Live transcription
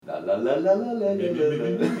la la la la la la la.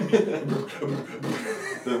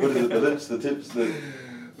 What is it? The lips, the tips, the.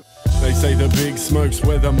 They say the big smoke's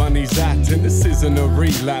where the money's at, and this isn't a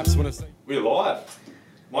relapse when I say... We're live.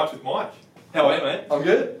 Mike with Mike. How are you, mate? I'm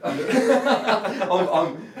good.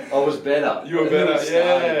 I was better. You were better,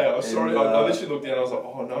 yeah. I'm sorry. I literally looked down and I was like,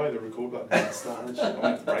 oh no, the record button hasn't started. I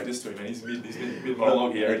went to break this to him, and he's mid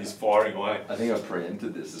monologue here and he's firing away. I think I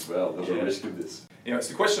preempted this as well. There's a risk of this. You know, it's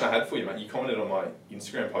the question I had for you, mate. You commented on my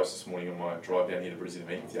Instagram post this morning on my drive down here to Brisbane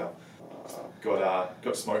to meet with you.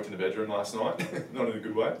 Got smoked in the bedroom last night, not in a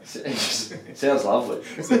good way. Sounds lovely.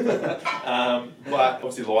 But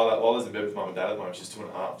obviously Lila's in bed with mum and dad at the moment. She's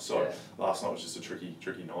 2.5, so yeah. Last night was just a tricky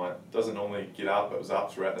night. Doesn't normally get up, but was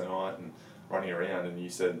up throughout the night and running around. And you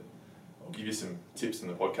said, I'll give you some tips in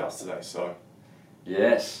the podcast today. So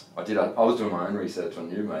yes, I did. I was doing my own research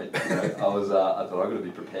on you, mate. You know, I thought I've got to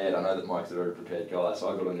be prepared. I know that Mike's a very prepared guy,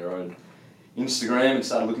 so I got on your own Instagram and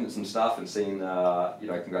started looking at some stuff and seeing,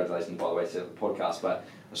 congratulations by the way to the podcast. But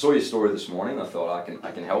I saw your story this morning. I thought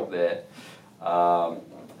I can help there.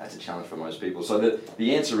 That's a challenge for most people. So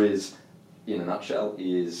the answer is, in a nutshell,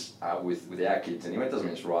 is with our kids anyway. It doesn't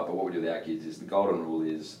mean it's right, but what we do with our kids is the golden rule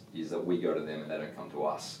is that we go to them and they don't come to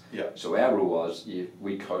us. Yeah. So our rule was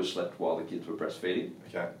we co-slept while the kids were breastfeeding.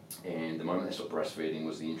 Okay. And the moment they stopped breastfeeding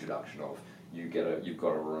was the introduction of you've got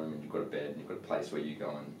a room and you've got a bed and you've got a place where you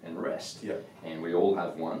go and rest. Yeah. And we all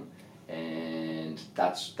have one, and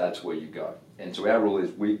that's where you go. And so our rule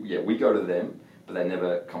is we go to them, but they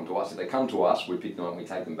never come to us. If they come to us, we pick them up and we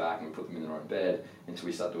take them back and we put them in their own bed until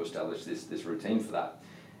we start to establish this routine for that.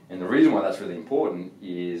 And the reason why that's really important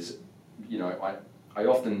is, I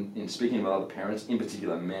often, in speaking with other parents, in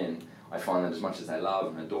particular men, I find that as much as they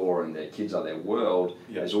love and adore and their kids are their world,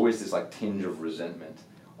 there's always this tinge of resentment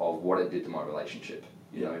of what it did to my relationship,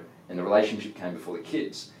 you know, and the relationship came before the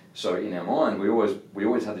kids. So in our mind, we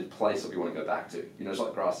always had this place that we want to go back to. You know, it's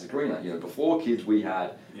like grass is greener. You know, before kids, we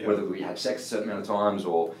had whether we had sex a certain amount of times,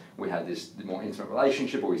 or we had this more intimate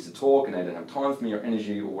relationship, or we used to talk, and they didn't have time for me or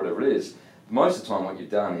energy or whatever it is. Most of the time, what you've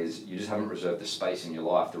done is you just haven't reserved the space in your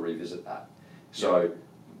life to revisit that. So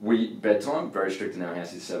bedtime very strict in our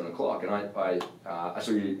house is 7 o'clock, and I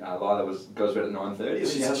saw you Lila goes to bed at 9:30.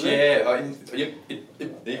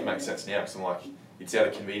 It even makes sense now because I'm like, it's out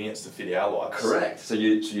of convenience to fit our lives. Correct. So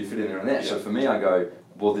you fit in there and there. Yeah. So for me, I go,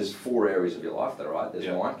 well, there's 4 areas of your life that are right. There's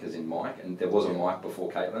Mike, as in Mike, and there was a Mike before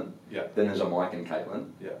Caitlin. Yeah. Then there's a Mike and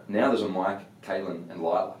Caitlin. Yeah. Now there's a Mike, Caitlin, and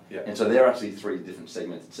Lila. Yeah. And so they're actually 3 different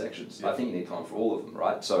segmented sections. Yeah. I think you need time for all of them,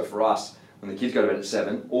 right? So for us, when the kids go to bed at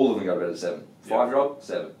 7, all of them go to bed at 7. 5-year-old,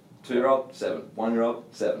 7. 2-year-old, 7. 1-year-old,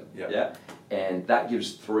 7. Yeah. Yeah. And that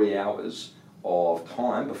gives 3 hours of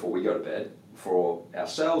time before we go to bed for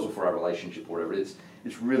ourselves or for our relationship or whatever it is.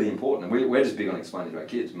 It's really important. And we're just big on explaining to our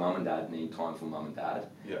kids, mum and dad need time for mum and dad.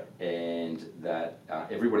 Yeah. And that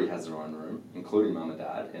everybody has their own room, including mum and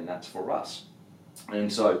dad, and that's for us.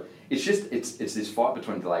 And so it's this fight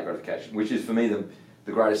between delayed gratification, which is for me the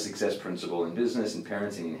greatest success principle in business, in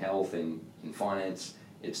parenting, in health, in finance.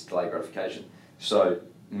 It's delayed gratification. So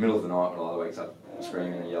in the middle of the night when Lila wakes up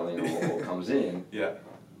screaming and yelling or comes in,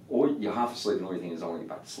 or you're half asleep and all you think is I want to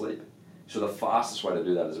get back to sleep. So the fastest way to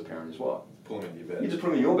do that as a parent is what? Pull them in your bed. You just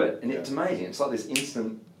put them in your bed, and it's amazing. It's like this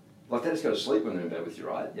instant, like they just go to sleep when they're in bed with you,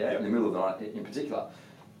 right? Yeah, in the middle of the night in particular.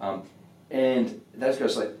 And they just go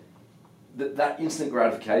to sleep. That instant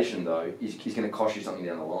gratification, though, is going to cost you something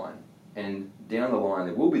down the line. And down the line,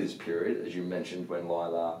 there will be this period, as you mentioned, when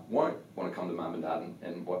Lila won't want to come to mum and dad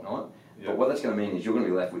and whatnot. Yeah. But what that's going to mean is you're going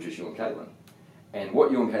to be left with just you and Caitlin. And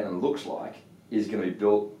what you and Caitlin looks like is going to be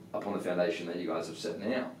built upon the foundation that you guys have set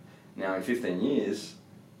now. Now, in 15 years,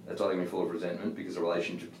 that's either going to be full of resentment because the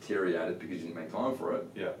relationship deteriorated because you didn't make time for it.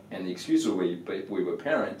 Yeah. And the excuse will be we were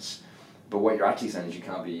parents, but what you're actually saying is you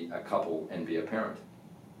can't be a couple and be a parent.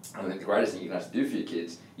 I think the greatest thing you can have to do for your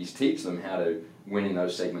kids is teach them how to win in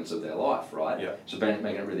those segments of their life, right? Yeah. So making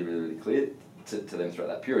it really, really, really clear to them throughout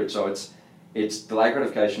that period. So it's delayed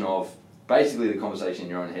gratification of basically the conversation in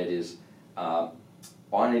your own head is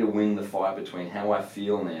I need to win the fight between how I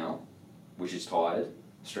feel now, which is tired,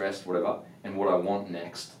 stressed, whatever, and what I want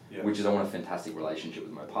next, which is I want a fantastic relationship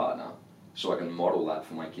with my partner, so I can model that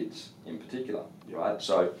for my kids in particular, right?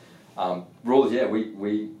 So rule is,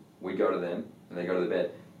 we go to them and they go to the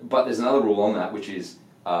bed. But there's another rule on that, which is,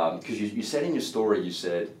 because you said in your story, you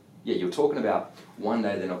said, you were talking about one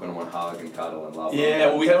day they're not going to want to hug and cuddle and love. Yeah,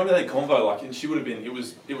 well, we had that convo, and she would have been,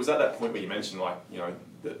 it was at that point where you mentioned,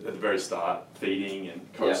 at the very start, feeding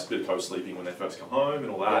and bit of co-sleeping when they first come home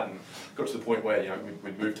and all that, and got to the point where,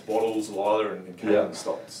 we'd moved to bottles, Lila and Kate, and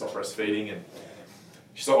stopped breastfeeding, and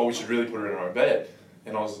she's like, we should really put her in her own bed.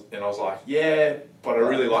 And I was like, yeah, but I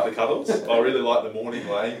really like the cuddles. I really like the morning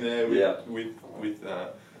laying there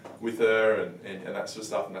with her and that sort of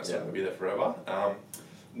stuff, and that's not going to be there forever.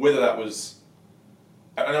 Whether that was,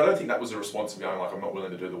 and I don't think that was a response of going like, I'm not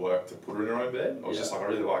willing to do the work to put her in her own bed. I was just like, I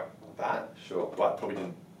really like that. Sure. But probably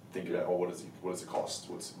didn't think about, what is the cost?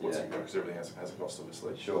 What's because everything has a cost,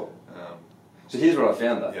 obviously. Sure. So here's what I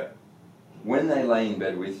found though. Yeah. When they lay in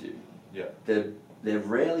bed with you, yeah, they're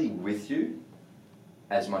rarely with you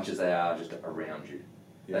as much as they are just around you.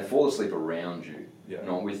 Yeah. They fall asleep around you, Yeah.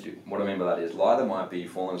 not with you. What I mean by that is Lila might be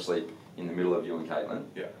falling asleep in the middle of you and Caitlin,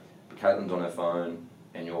 yeah, but Caitlin's on her phone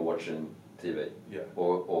and you're watching TV. yeah,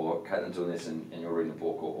 Or Caitlin's doing this and you're reading a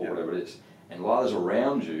book or Yeah. whatever it is. And Lila's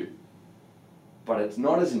around you, but it's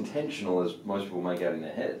not as intentional as most people make out in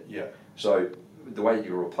their head. yeah, So the way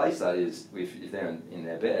you replace that is, if they're in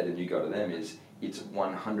their bed and you go to them, is it's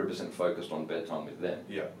 100% focused on bedtime with them.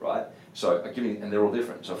 yeah, Right? So and they're all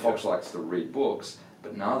different. So Fox likes to read books,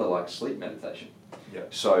 but Nala likes sleep meditation. yeah,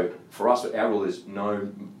 So for us, our rule is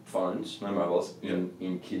no phones, no mobiles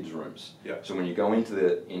in kids' rooms. Yeah. So when you go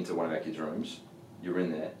into one of our kids' rooms, you're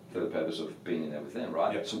in there for the purpose of being in there with them,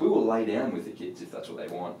 right? Yeah. So we will lay down with the kids if that's what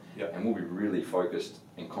they want, Yeah. and we'll be really focused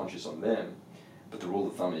and conscious on them. But the rule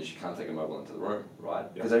of thumb is you can't take a mobile into the room, right?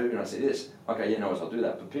 Yeah. Because when I say this, okay, no, I'll do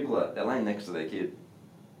that. But people they're laying next to their kid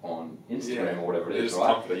on Instagram or whatever it is,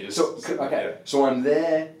 right? So I'm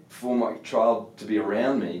there for my child to be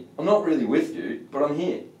around me. I'm not really with you, but I'm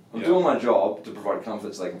here. I'm doing my job to provide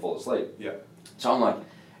comfort so they can fall asleep. Yeah. So I'm like,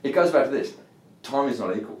 it goes back to this. Time is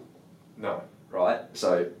not equal, No. right?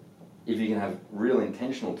 So if you can have real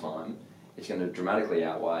intentional time, it's going to dramatically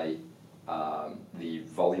outweigh the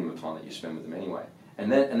volume of time that you spend with them anyway.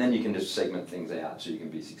 And then you can just segment things out so you can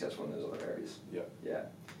be successful in those other areas. Yeah. Yeah.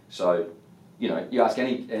 So, you ask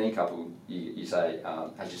any couple, you say,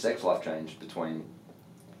 has your sex life changed between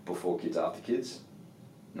before kids, after kids?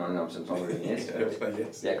 99% of the time we're in yes.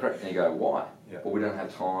 Yes. Yeah, correct. And you go, why? Yeah. Well, we don't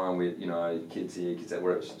have time with, kids here, kids there,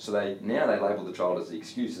 whatever. So they label the child as the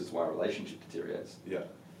excuse as to why a relationship deteriorates. Yeah.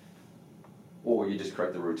 Or you just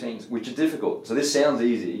create the routines, which are difficult. So this sounds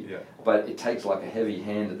easy, Yeah. but it takes like a heavy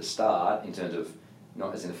hand at the start in terms of,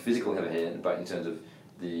 not as in a physical heavy hand, but in terms of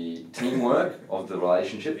the teamwork of the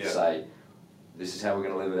relationship to say, this is how we're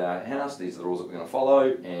going to live at our house, these are the rules that we're going to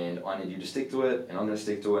follow, and I need you to stick to it, and I'm going to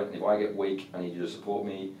stick to it, and if I get weak, I need you to support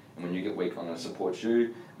me, and when you get weak, I'm going to support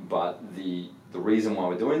you. But the reason why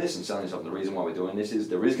we're doing this, and selling yourself the reason why we're doing this is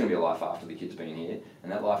there is going to be a life after the kids being here,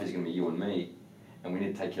 and that life is going to be you and me, and we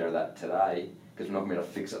need to take care of that today, because we're not going to be able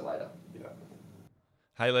to fix it later. Yeah.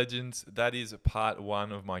 Hey legends, that is part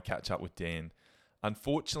 1 of my catch up with Dan.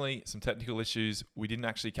 Unfortunately, some technical issues, we didn't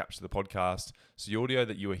actually capture the podcast, so the audio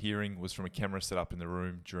that you were hearing was from a camera set up in the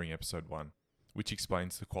room during episode 1, which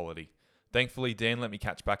explains the quality. Thankfully, Dan let me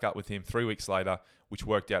catch back up with him 3 weeks later, which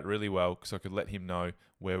worked out really well because I could let him know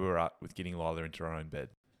where we were at with getting Lila into her own bed.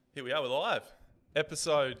 Here we are, we're live.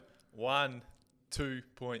 Episode 1,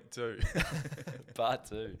 2.2. Part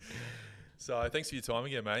 2. So thanks for your time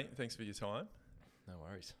again, mate. Thanks for your time. No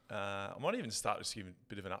worries. I might even start just giving a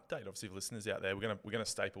bit of an update. Obviously, for listeners out there, we're gonna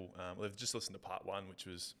staple. They've just listened to part 1, which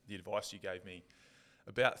was the advice you gave me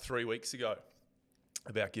about 3 weeks ago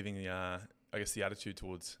about giving the attitude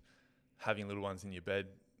towards having little ones in your bed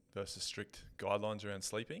versus strict guidelines around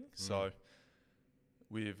sleeping. So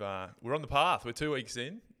we're on the path. We're 2 weeks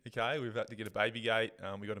in. Okay, we've had to get a baby gate.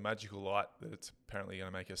 We got a magical light that's apparently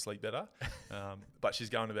going to make her sleep better. But she's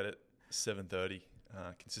going to bed at 7:30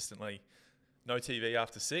 consistently. No TV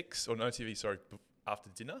after 6, or no TV,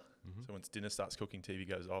 after dinner. Mm-hmm. So once dinner starts cooking, TV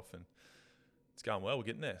goes off, and it's going well. We're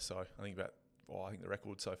getting there. So I think the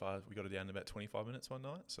record so far, we got it down to about 25 minutes one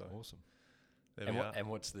night. So awesome. There we are. And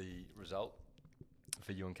what's the result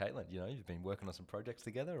for you and Caitlin? You've been working on some projects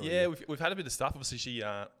together? Or yeah, we've had a bit of stuff. Obviously,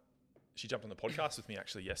 she jumped on the podcast with me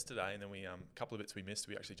actually yesterday, and then we a couple of bits we missed.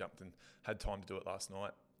 We actually jumped and had time to do it last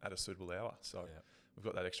night at a suitable hour. So we've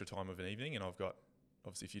got that extra time of an evening, and I've got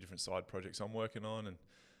obviously a few different side projects I'm working on, and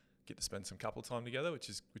get to spend some couple time together, which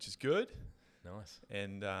is good. Nice.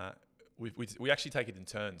 And we actually take it in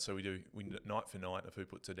turns, so we night for night of who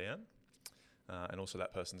puts her down, and also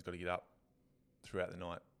that person's got to get up throughout the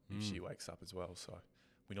night if she wakes up as well. So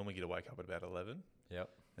we normally get to wake up at about 11. Yep.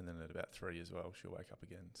 And then at about 3 as well, she'll wake up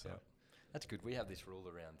again. So that's good. We have this rule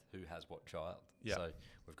around who has what child. Yeah. So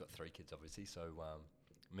we've got 3 kids, obviously. So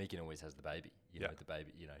Megan always has the baby. The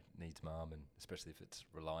baby, needs mum, and especially if it's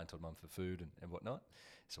reliant on mum for food and whatnot.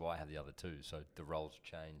 So I have the other 2. So the roles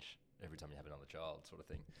change every time you have another child, sort of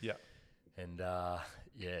thing. Yeah. And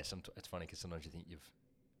it's funny because sometimes you think you've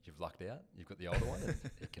you've lucked out. You've got the older one, and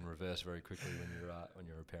it can reverse very quickly when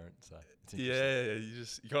you're a parent. So it's interesting. Yeah,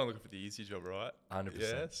 you're kind of looking for the easy job, right? 100%.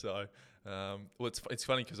 Yeah. So, well, it's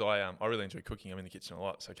funny because I really enjoy cooking. I'm in the kitchen a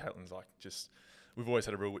lot. So Caitlin's like we've always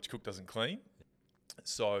had a rule which cook doesn't clean.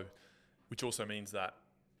 So, which also means that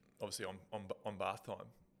obviously on bath time,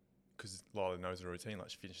 because Lila knows the routine. Like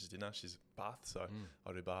she finishes dinner, she's bath. So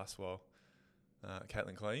I do baths while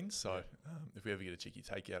Caitlin cleans. So if we ever get a cheeky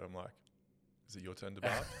takeout, I'm like, is it your turn to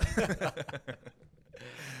bath?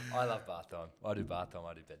 I love bath time. I do bath time.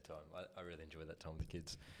 I do bedtime. I really enjoy that time with the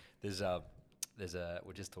kids.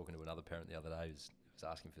 We're just talking to another parent the other day who's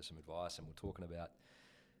asking for some advice, and we're talking about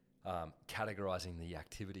categorizing the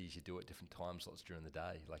activities you do at different time slots during the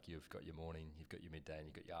day. Like you've got your morning, you've got your midday, and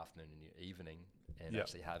you've got your afternoon and your evening, and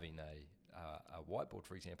actually having a whiteboard,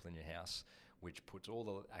 for example, in your house, which puts all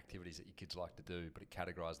the activities that your kids like to do, but it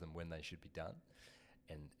categorizes them when they should be done.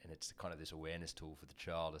 And it's kind of this awareness tool for the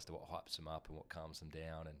child as to what hypes them up and what calms them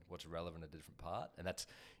down and what's relevant at a different part. And that's,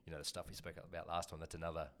 the stuff we spoke about last time. That's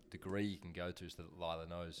another degree you can go to so that Lila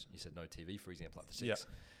knows. You said no TV, for example, up to 6.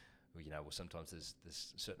 Well, sometimes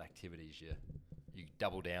there's certain activities you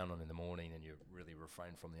double down on in the morning and you really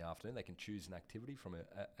refrain from the afternoon. They can choose an activity from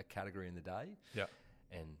a category in the day. Yeah.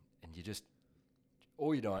 And you just,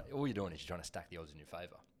 all you're doing is you're trying to stack the odds in your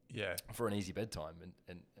favour. Yeah, for an easy bedtime,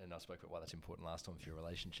 and I spoke about why that's important last time for your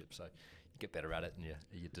relationship. So you get better at it, and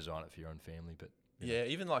you design it for your own family. But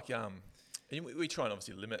even like we try and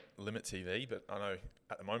obviously limit TV, but I know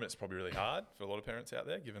at the moment it's probably really hard for a lot of parents out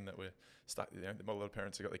there, given that we're stuck. A lot of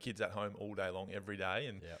parents have got their kids at home all day long, every day,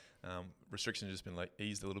 and restrictions have just been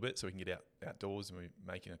eased a little bit, so we can get outdoors, and we're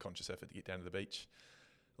making a conscious effort to get down to the beach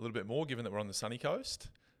a little bit more, given that we're on the sunny coast.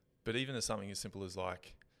 But even as something as simple as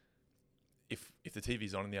like, if the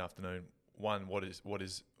TV's on in the afternoon, one, what is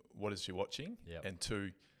she watching? Yep. And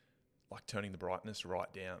two, like turning the brightness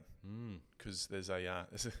right down. Because there's a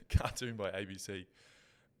cartoon by ABC,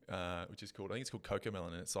 which is called, I think it's called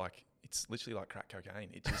Cocomelon, and it's literally like crack cocaine.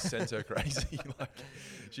 It just sends her crazy. Like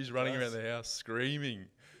she's running around the house screaming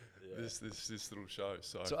this little show.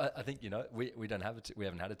 So I think, we don't have we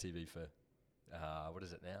haven't had a TV for, what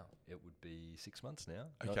is it now? It would be 6 months now.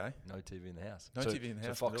 Okay. No TV in the house. No TV in the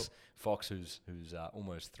house. So Fox, who's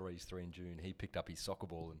almost 3, he's 3 in June, he picked up his soccer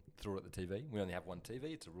ball and threw it at the TV. We only have one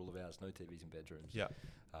TV. It's a rule of ours. No TVs in bedrooms. Yeah.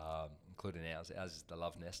 Including ours. Ours is the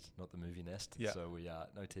love nest, not the movie nest. Yeah. So we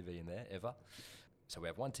no TV in there ever. So we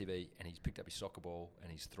have one TV, and he's picked up his soccer ball and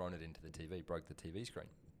he's thrown it into the TV, broke the TV screen.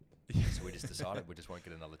 So we just decided we just won't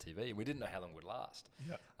get another TV. And we didn't know how long it would last.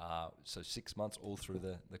 Yeah. So 6 months all through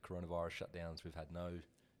the coronavirus shutdowns, we've had no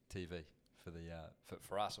TV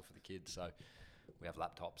for us or for the kids. So we have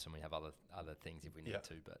laptops and we have other things if we need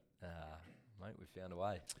to. But mate, we found a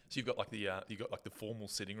way. So you've got the formal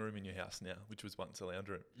sitting room in your house now, which was once a lounge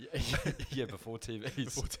room. Yeah, before TVs.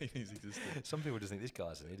 Before TVs existed. Some people just think this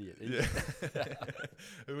guy's an idiot. Yeah.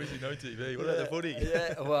 Who is he? No TV. What about the footy?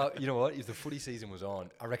 Yeah. Well, you know what? If the footy season was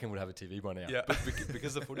on, I reckon we'd have a TV by now. Yeah. But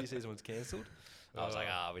because the footy season was cancelled, I was like,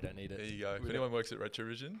 we don't need it. There you go. If anyone works at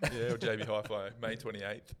Retrovision, or JB Hi-Fi, May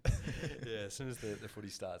 28th. Yeah, as soon as the footy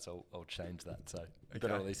starts, I'll change that. So we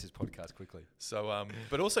better release this podcast quickly. So,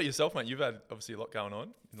 but also yourself, mate, you've had obviously a lot going on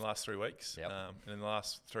in the last 3 weeks. Yep. And in the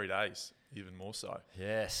last 3 days, even more so.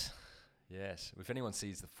 Yes. If anyone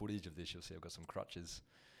sees the footage of this, you'll see I've got some crutches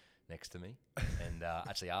next to me. And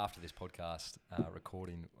actually, after this podcast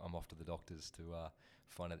recording, I'm off to the doctors to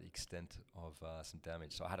find out the extent of some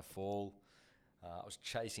damage. So I had a fall. I was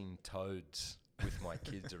chasing toads with my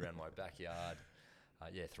kids around my backyard,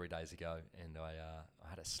 3 days ago, and I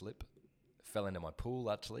had a slip, fell into my pool.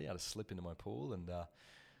 Actually, I had a slip into my pool, and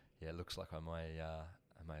it looks like I may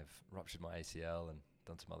have ruptured my ACL and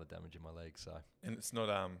done some other damage in my leg. So, and it's not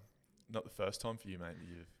the first time for you, mate, that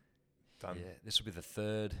you've done. Yeah, this will be the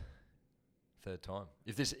third time.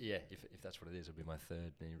 If that's what it is, it'll be my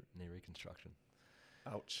third knee reconstruction.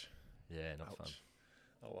 Ouch. Yeah, not fun.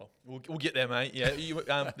 Oh well, we'll get there, mate. Yeah,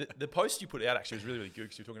 the post you put out actually was really, really good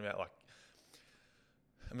because you're talking about like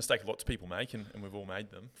a mistake lots of people make, and we've all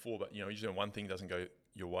made them before. But usually when one thing doesn't go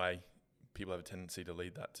your way, people have a tendency to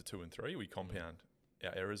lead that to 2 and 3. We compound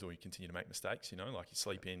our errors, or we continue to make mistakes. Like you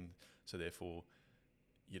sleep in, so therefore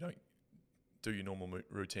you don't do your normal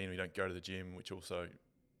routine, or you don't go to the gym, which also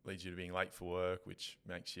leads you to being late for work, which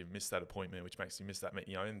makes you miss that appointment, which makes you miss that,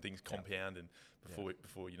 and things compound, and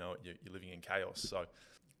before you know it, you're living in chaos. So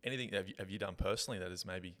anything have you done personally that has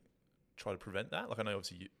maybe tried to prevent that? Like I know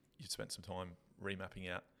obviously you spent some time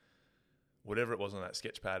remapping out whatever it was on that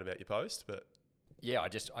sketch pad about your post, but yeah,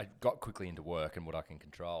 I got quickly into work and what I can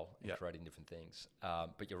control and creating different things.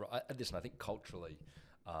 But you're right. Listen, I think culturally,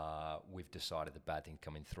 we've decided that bad things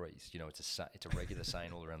come in threes. You know, it's a regular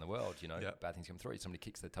saying all around the world. You know, bad things come in threes. Somebody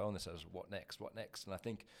kicks their toe and they says, "What next? What next?" And I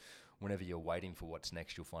think whenever you're waiting for what's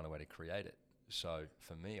next, you'll find a way to create it. So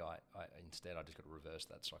for me, I instead just got to reverse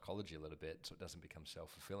that psychology a little bit so it doesn't become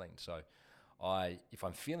self-fulfilling. So if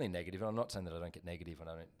I'm feeling negative, and I'm not saying that I don't get negative and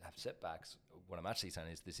I don't have setbacks, what I'm actually saying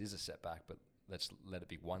is this is a setback, but let's let it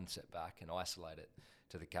be one setback and isolate it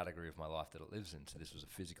to the category of my life that it lives in. So this was a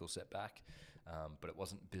physical setback, but it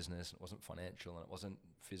wasn't business, and it wasn't financial, and it wasn't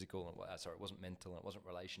physical, and it wasn't mental, and it wasn't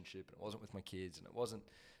relationship, and it wasn't with my kids, and it wasn't,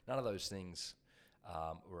 none of those things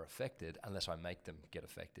were affected unless I make them get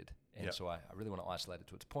affected. And so I really want to isolate it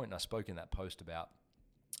to its point. And I spoke in that post about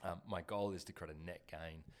my goal is to create a net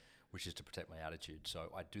gain, which is to protect my attitude.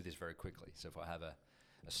 So I do this very quickly. So if I have a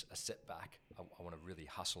setback, I want to really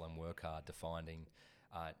hustle and work hard to finding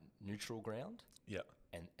neutral ground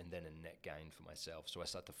and then a net gain for myself. So I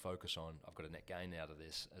start to focus on, I've got a net gain out of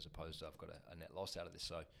this as opposed to I've got a net loss out of this.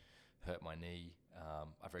 So hurt my knee.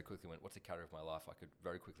 I very quickly went, what's the category of my life I could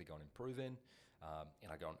very quickly go and improve in?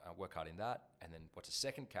 And I go and I work hard in that. And then what's a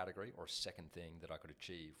second category or a second thing that I could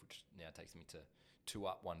achieve, which now takes me to 2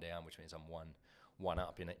 up, 1 down, which means I'm one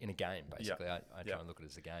up in a game, basically. I try and look at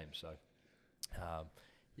it as a game. So,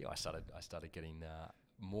 I started getting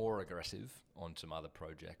more aggressive on some other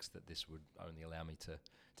projects that this would only allow me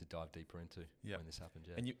to dive deeper into when this happened.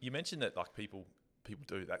 Yeah. And you mentioned that like people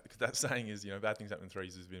do that, because that saying is, bad things happen in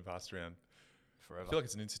threes has been passed around forever. I feel like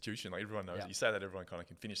it's an institution. Like everyone knows it. You say that, everyone kind of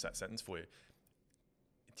can finish that sentence for you.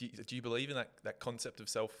 Do you believe in that concept of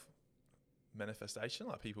self manifestation?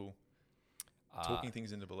 Like people talking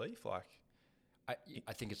things into belief? Like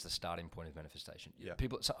I think it's the starting point of manifestation. Yeah.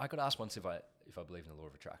 So I got asked once if I believe in the law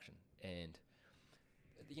of attraction, and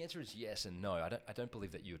the answer is yes and no. I don't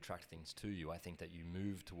believe that you attract things to you. I think that you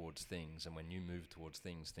move towards things, and when you move towards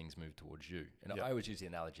things, things move towards you. And I always use the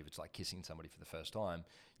analogy of it's like kissing somebody for the first time.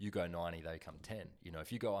 You go 90, they come 10.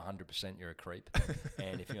 If you go 100%, you're a creep,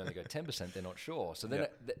 and if you only go 10%, they're not sure. So then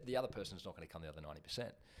the other person's not going to come the other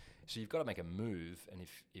 90%. So you've got to make a move, and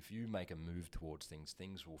if you make a move towards things,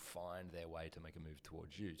 things will find their way to make a move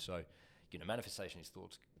towards you. So, manifestation is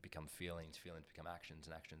thoughts become feelings, feelings become actions,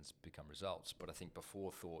 and actions become results. But I think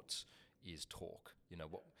before thoughts is talk.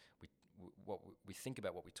 What we think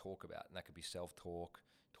about, what we talk about, and that could be self-talk,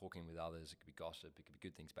 talking with others. It could be gossip. It could be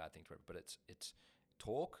good things, bad things, whatever. But it's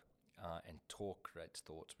talk, and talk creates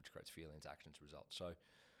thoughts, which creates feelings, actions, results. So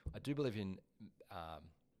I do believe in.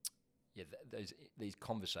 These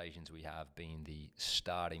conversations we have being the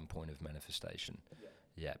starting point of manifestation.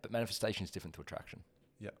 But manifestation is different to attraction.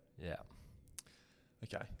 Yeah.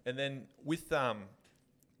 Okay, and then with I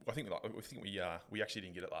think we actually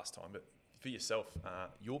didn't get it last time, but for yourself,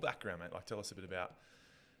 your background, mate. Like, tell us a bit about,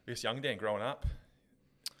 I guess, young Dan growing up.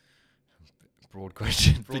 Broad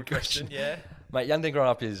question. Broad question. Yeah. Mate, young Dan growing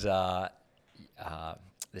up is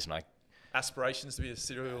listen, aspirations to be a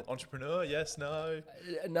serial entrepreneur? Yes, no.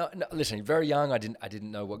 No. Listen, very young, I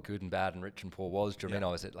didn't know what good and bad and rich and poor was. Do you know what I mean?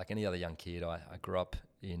 I was like any other young kid. I grew up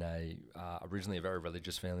in originally a very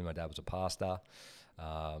religious family. My dad was a pastor,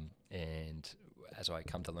 and as I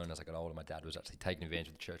come to learn as I got older, my dad was actually taking advantage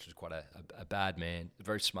of the church. He was quite a bad man, a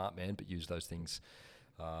very smart man, but used those things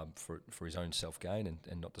for his own self gain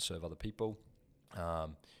and not to serve other people.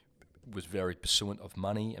 Was very pursuant of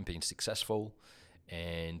money and being successful.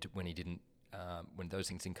 And when when those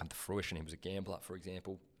things didn't come to fruition, he was a gambler, for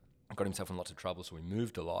example, got himself in lots of trouble, so he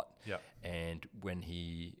moved a lot. And when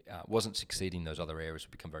he wasn't succeeding in those other areas,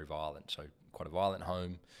 it became very violent. So quite a violent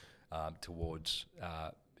home towards,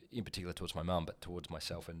 in particular towards my mum, but towards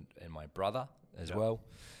myself and my brother as well.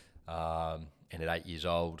 And at 8 years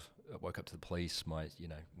old, I woke up to the police. It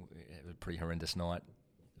was a pretty horrendous night.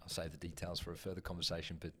 I'll save the details for a further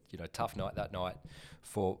conversation, but tough night that night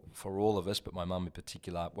for all of us. But my mum in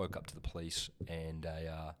particular woke up to the police and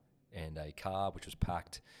a car which was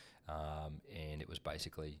packed, and it was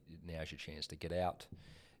basically, now's your chance to get out.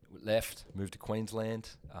 Left, moved to Queensland,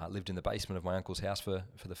 lived in the basement of my uncle's house for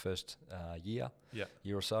the first year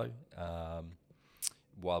or so,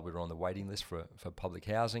 while we were on the waiting list for public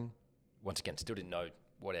housing. Once again, still didn't know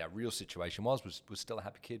what our real situation was still a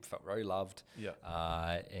happy kid, felt very loved,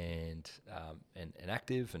 and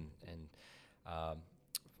active, and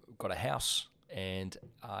got a house. And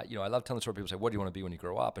I love telling the story. People say, "What do you want to be when you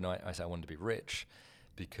grow up?" And I say I wanted to be rich,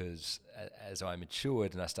 because as I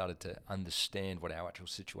matured and I started to understand what our actual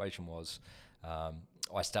situation was,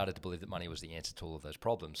 I started to believe that money was the answer to all of those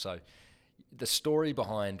problems. So the story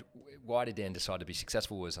behind why did Dan decide to be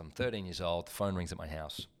successful was, I'm 13 years old, the phone rings at my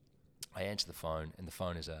house. I answer the phone, and the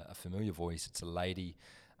phone is a familiar voice. It's a lady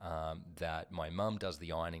that my mum does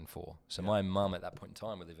the ironing for. So my mum at that point in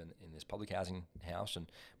time, we live in this public housing house,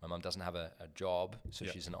 and my mum doesn't have a job, so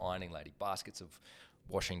she's an ironing lady. Baskets of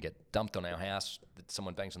washing get dumped on our house, that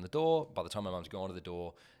someone bangs on the door. By the time my mum's gone to the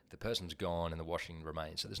door, the person's gone and the washing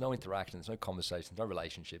remains. So there's no interaction, there's no conversation, no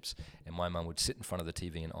relationships, and my mum would sit in front of the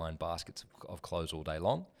TV and iron baskets of clothes all day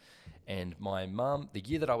long. And my mum, the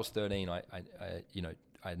year that I was 13, I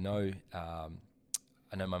know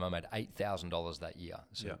my mum made $8,000 that year.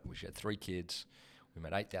 So she had 3 kids. We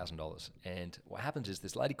made $8,000. And what happens is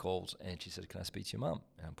this lady calls and she says, "Can I speak to your mum?"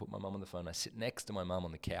 And I put my mum on the phone. I sit next to my mum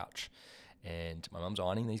on the couch, and my mum's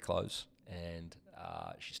ironing these clothes. And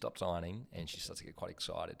she stops ironing and she starts to get quite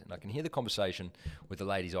excited. And I can hear the conversation with the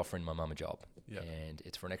ladies offering my mum a job. And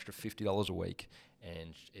it's for an extra $50 a week.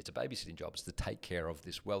 And it's a babysitting job. It's to take care of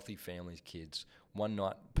this wealthy family's kids one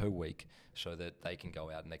night per week so that they can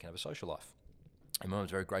go out and they can have a social life. And my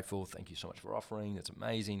mum's very grateful. "Thank you so much for offering. That's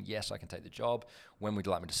amazing. Yes, I can take the job. When would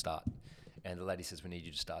you like me to start?" And the lady says, "We need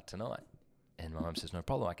you to start tonight." And my mum says, "No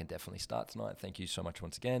problem. I can definitely start tonight. Thank you so much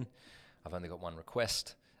once again. I've only got one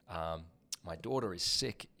request. My daughter is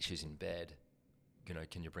sick. She's in bed.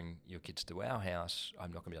 Can you bring your kids to our house?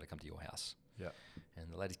 I'm not going to be able to come to your house." Yeah.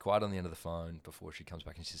 And the lady's quiet on the end of the phone before she comes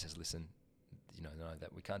back and she says, "Listen, no,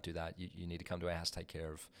 that we can't do that. You need to come to our house, take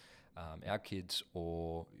care of our kids,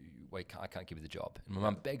 or I can't give you the job." And my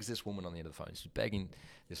mum begs this woman on the end of the phone. She's begging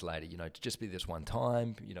this lady, to just be this one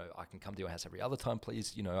time. "I can come to your house every other time,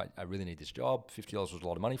 please. I really need this job. $50 was a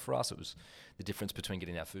lot of money for us. It was the difference between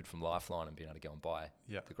getting our food from Lifeline and being able to go and buy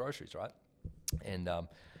the groceries, right?" And the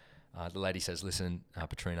lady says, "Listen,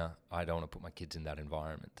 Petrina, I don't want to put my kids in that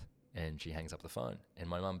environment." And she hangs up the phone. And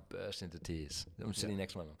my mum bursts into tears. I'm sitting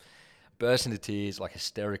next to my mum. Bursts into tears, like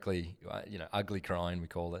hysterically, ugly crying, we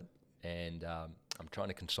call it. And I'm trying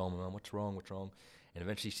to console my mum. What's wrong? And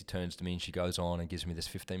eventually she turns to me and she goes on and gives me this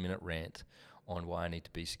 15-minute rant on why I need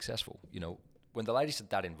to be successful. When the lady said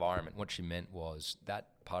that environment, what she meant was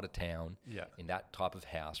that part of town, in that type of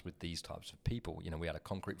house with these types of people. We had a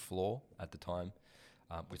concrete floor at the time.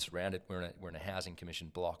 We're in a housing commission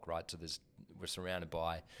block, right? So we're surrounded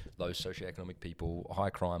by low socioeconomic people, high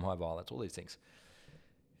crime, high violence, all these things.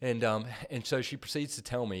 And so she proceeds to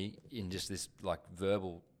tell me in just this like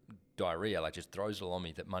verbal diarrhea, like just throws it all on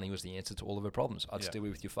me, that money was the answer to all of her problems. I'd still be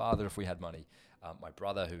with your father if we had money. My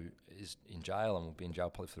brother, who is in jail and will be in jail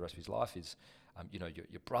probably for the rest of his life, is,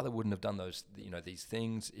 your brother wouldn't have done those, these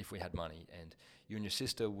things if we had money, and you and your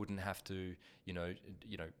sister wouldn't have to,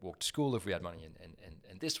 walk to school if we had money,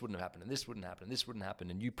 and this wouldn't have happened, and this wouldn't happen, and this wouldn't happen,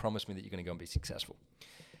 and you promised me that you're going to go and be successful.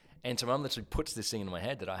 And so Mum literally puts this thing into my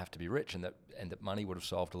head that I have to be rich, and that money would have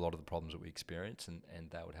solved a lot of the problems that we experience, and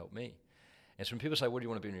that would help me. And so when people say, "What do you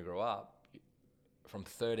want to be when you grow up?" From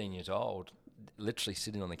 13 years old, literally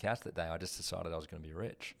sitting on the couch that day, I just decided I was going to be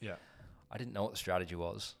rich. Yeah. I didn't know what the strategy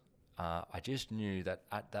was. I just knew that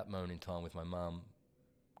at that moment in time with my mum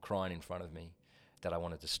crying in front of me, that I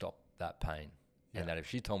wanted to stop that pain. And that if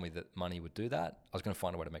she told me that money would do that, I was going to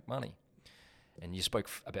find a way to make money. And you spoke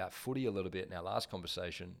about footy a little bit in our last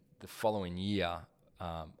conversation. The following year,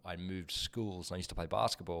 I moved schools and I used to play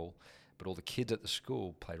basketball, but all the kids at the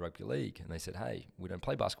school played rugby league. And they said, "Hey, we don't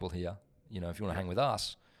play basketball here. If you want to hang with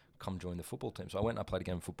us, come join the football team." So I went and I played a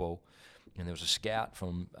game of football, and there was a scout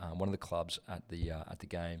from one of the clubs at the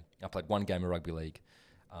game. I played one game of rugby league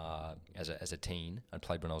as a teen. I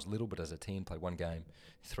played when I was little, but as a teen, played one game.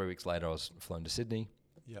 3 weeks later, I was flown to Sydney.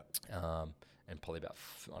 Yeah. And probably about,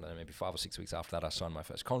 maybe 5 or 6 weeks after that, I signed my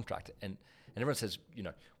first contract. And everyone says,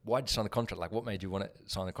 why did you sign the contract? Like, what made you want to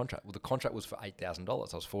sign the contract? Well, the contract was for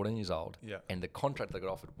 $8,000. I was 14 years old. Yeah. And the contract that I got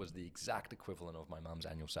offered was the exact equivalent of my mum's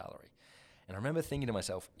annual salary. And I remember thinking to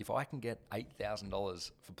myself, if I can get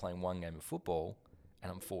 $8,000 for playing one game of football and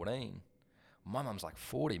I'm 14, my mum's like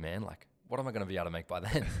 40, man. Like, what am I going to be able to make by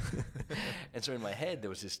then? And so in my head, there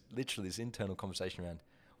was literally this internal conversation around,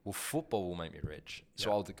 well, football will make me rich.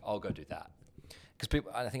 So I'll go do that. Because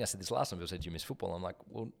people, I think I said this last time, people said, "Do you miss football?" I'm like,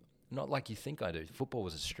 well, not like you think I do. Football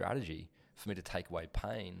was a strategy for me to take away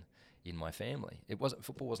pain in my family.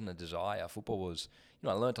 Football wasn't a desire. Football was,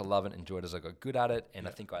 I learned to love it, enjoy it as I got good at it, and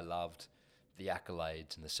I think I loved the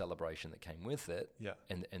accolades and the celebration that came with it,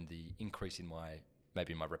 and the increase in my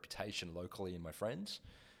reputation locally and my friends.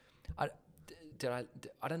 I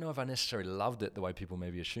don't know if I necessarily loved it the way people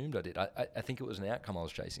maybe assumed I did. I think it was an outcome I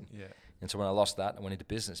was chasing. Yeah. And so when I lost that, I went into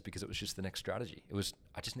business because it was just the next strategy. It was,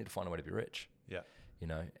 I just need to find a way to be rich. Yeah.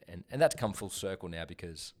 And that's come full circle now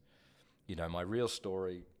because, my real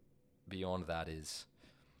story beyond that is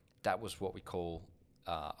that was what we call,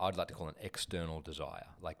 I'd like to call an external desire,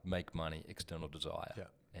 like make money, external desire. Yeah.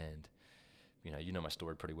 And you know my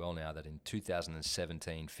story pretty well now, that in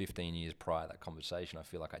 2017, 15 years prior to that conversation, I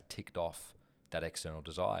feel like I ticked off that external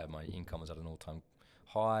desire. My income was at an all-time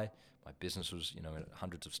high. My business was,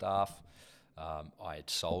 hundreds of staff. I had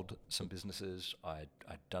sold some businesses. I'd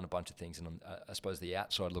done a bunch of things. And I suppose the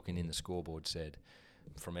outside looking in, the scoreboard said,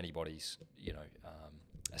 from anybody's,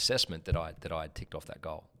 assessment, that I had ticked off that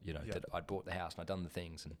goal, that I'd bought the house and I'd done the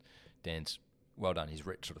things, and Dan's, well done, he's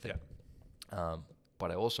rich, sort of thing. Yeah.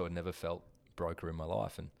 But I also had never felt broker in my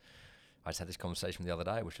life. And I just had this conversation the other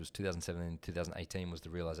day, which was 2017, 2018 was the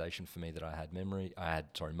realization for me that I had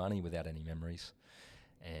money without any memories.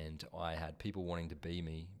 And I had people wanting to be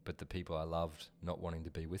me, but the people I loved not wanting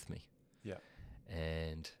to be with me. Yeah.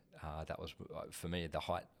 And that was, for me, the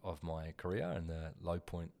height of my career and the low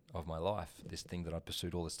point of my life. This thing that I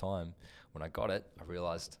pursued all this time, when I got it, I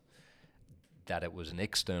realized that it was an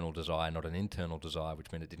external desire, not an internal desire,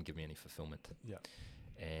 which meant it didn't give me any fulfillment. Yeah.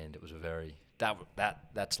 And it was a very,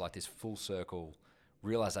 that's like this full circle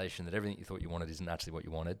realization that everything you thought you wanted isn't actually what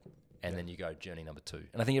you wanted. And then you go journey number 2.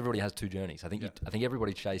 And I think everybody has 2 journeys. I think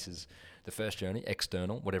everybody chases the first journey,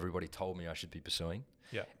 external, what everybody told me I should be pursuing.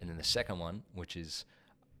 Yeah. And then the second one, which is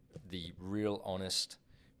the real honest,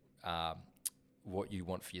 what you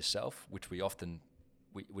want for yourself, which we often,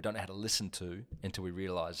 we don't know how to listen to until we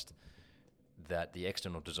realized that the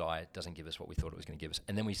external desire doesn't give us what we thought it was going to give us.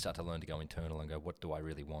 And then we start to learn to go internal and go, what do I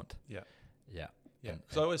really want? Yeah. Yeah. Yeah.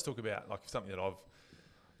 So I always talk about, like, something that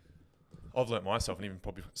I've learnt myself, and even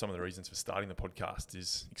probably some of the reasons for starting the podcast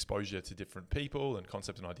is exposure to different people and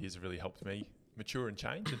concepts and ideas have really helped me mature and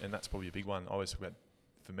change. And that's probably a big one. I always talk about,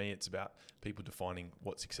 for me, it's about people defining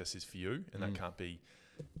what success is for you, and that can't be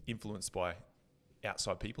influenced by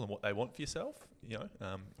outside people and what they want for yourself,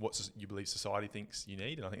 what you believe society thinks you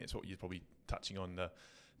need. And I think that's what you're probably touching on, the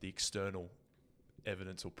external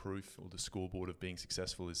evidence or proof or the scoreboard of being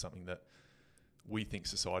successful is something that we think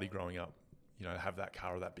society growing up, have that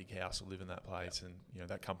car or that big house or live in that place, and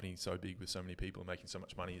that company so big with so many people and making so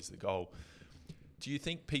much money is the goal. Do you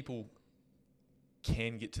think people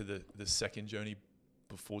can get to the second journey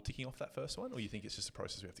before ticking off that first one, or you think it's just a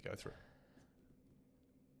process we have to go through?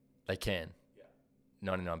 They can.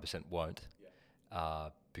 Yeah. 99% won't. Yeah.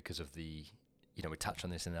 Because of the, we touched on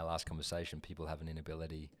this in our last conversation, people have an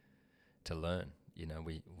inability to learn.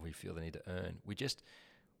 We feel the need to earn.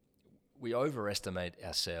 We overestimate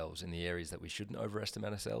ourselves in the areas that we shouldn't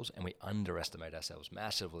overestimate ourselves, and we underestimate ourselves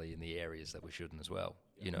massively in the areas that we shouldn't as well.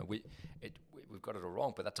 Yeah. We've got it all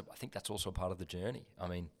wrong, but I think that's also part of the journey. I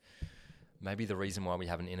mean, maybe the reason why we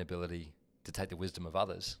have an inability to take the wisdom of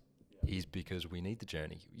others is because we need the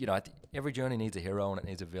journey. Every journey needs a hero, and it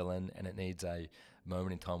needs a villain, and it needs a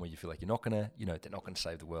moment in time where you feel like they're not going to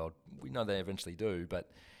save the world. We know they eventually do,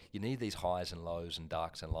 but you need these highs and lows and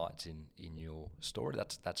darks and lights in your story.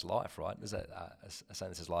 That's life, right? There's a saying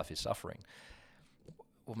that says life is suffering.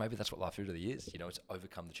 Well, maybe that's what life really is. It's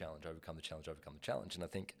overcome the challenge, overcome the challenge, overcome the challenge. And I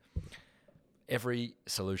think every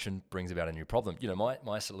solution brings about a new problem.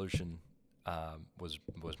 My solution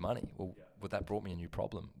was money. Well, that brought me a new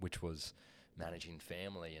problem, which was managing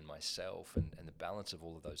family and myself and the balance of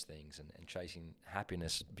all of those things and chasing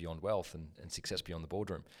happiness beyond wealth and success beyond the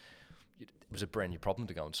boardroom. It was a brand new problem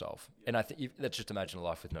to go and solve. And I think let's just imagine a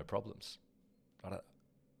life with no problems.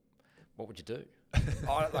 What would you do?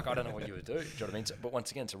 I don't know what you would do. Do you know what I mean? But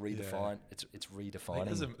once again, it's a redefine. Yeah. It's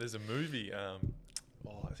redefining. There's a movie. I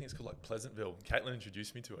think it's called like Pleasantville. Caitlin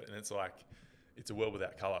introduced me to it, and it's like it's a world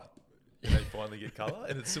without colour. They finally get colour,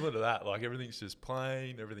 and it's similar to that. Like everything's just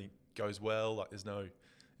plain. Everything goes well. Like there's no,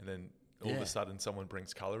 and then all of a sudden someone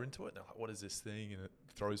brings colour into it. And they're like, what is this thing? And it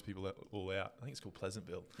throws people all out. I think it's called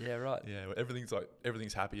Pleasantville. Yeah, right. Yeah, where everything's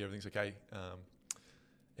happy, everything's okay.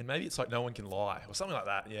 And maybe it's like no one can lie or something like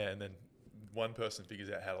that. Yeah, and then one person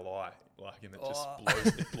figures out how to lie, and it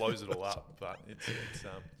just blows it all up. But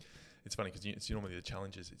it's funny because it's normally the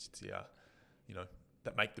challenges. It's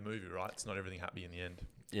that make the movie, right? It's not everything happy in the end.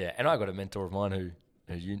 Yeah, and I got a mentor of mine who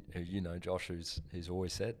you know, Josh, who's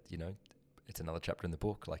always said, it's another chapter in the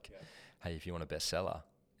book. Hey, if you want a bestseller,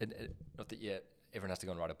 not that everyone has to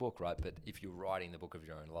go and write a book, right? But if you're writing the book of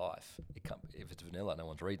your own life, if it's vanilla, no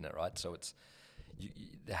one's reading it, right? So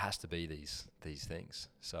there has to be these things.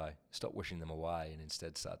 So stop wishing them away and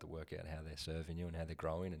instead start to work out how they're serving you and how they're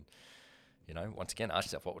growing. And once again, ask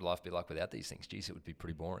yourself, what would life be like without these things? Geez, it would be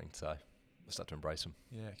pretty boring. So we'll start to embrace them.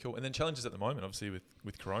 Yeah, cool. And then challenges at the moment, obviously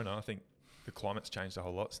with Corona, I think the climate's changed a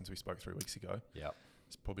whole lot since we spoke 3 weeks ago. Yeah.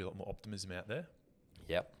 There's probably a lot more optimism out there.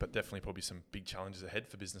 Yep. But definitely probably some big challenges ahead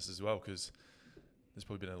for business as well, because there's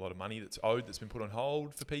probably been a lot of money that's owed, that's been put on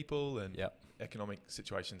hold for people, and economic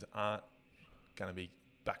situations aren't going to be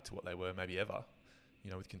back to what they were maybe ever.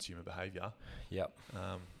 with consumer behaviour. Yep.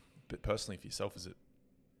 But personally for yourself, has it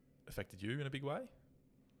affected you in a big way?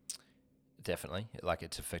 Definitely. Like,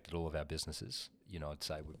 it's affected all of our businesses. I'd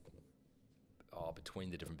say between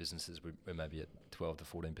the different businesses, we're maybe at 12 to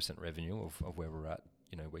 14% revenue of where we're at,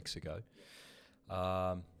 weeks ago.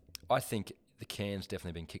 I think the can's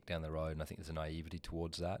definitely been kicked down the road, and I think there's a naivety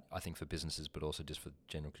towards that. I think for businesses, but also just for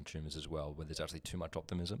general consumers as well, where there's actually too much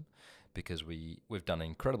optimism, because we've done an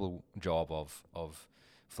incredible job of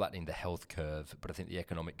flattening the health curve, but I think the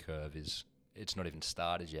economic curve it's not even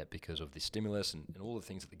started yet because of the stimulus and all the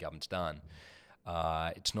things that the government's done.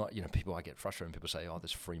 It's not, people, I get frustrated when people say, oh,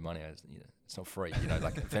 there's free money. It's not free.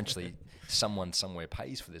 Like, eventually someone somewhere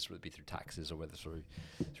pays for this, whether it be through taxes or whether through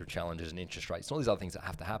challenges and interest rates and all these other things that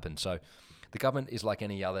have to happen. So the government is like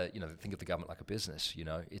any other, think of the government like a business,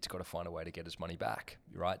 it's got to find a way to get its money back,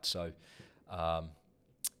 right? So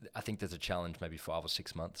I think there's a challenge maybe 5 or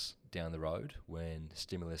 6 months down the road when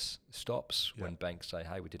stimulus stops, when banks say,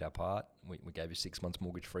 hey, we did our part, we gave you 6 months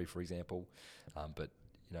mortgage free, for example, but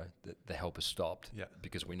the help has stopped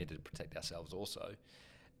because we needed to protect ourselves also.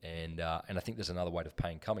 And I think there's another wave of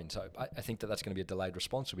pain coming. So I think that's going to be a delayed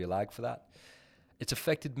response. There'll be a lag for that. It's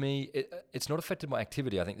affected me. It's not affected my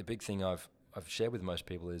activity. I think the big thing I've shared with most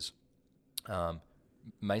people is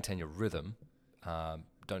maintain your rhythm.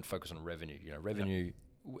 Don't focus on revenue. Revenue,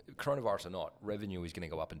 coronavirus or not, revenue is going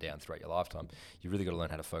to go up and down throughout your lifetime. You really got to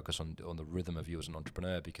learn how to focus on the rhythm of you as an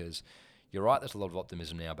entrepreneur, because you're right, there's a lot of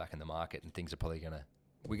optimism now back in the market, and things are probably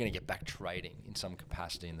we're going to get back trading in some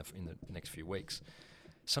capacity in the next few weeks.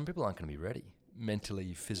 Some people aren't going to be ready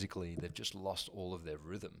mentally, physically. They've just lost all of their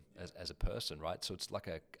rhythm as a person, right? So it's like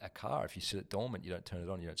a car. If you sit it dormant, you don't turn it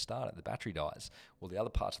on, you don't start it, the battery dies. Well, the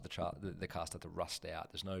other parts of the car start to rust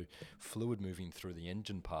out. There's no fluid moving through the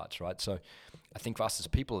engine parts, right? So I think for us as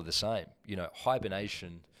people are the same.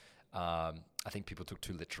 Hibernation, I think people took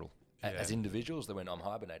too literal. As individuals, they went, I'm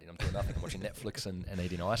hibernating, I'm doing nothing, I'm watching Netflix and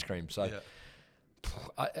eating ice cream. So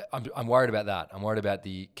I'm worried about that. I'm worried about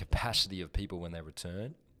the capacity of people when they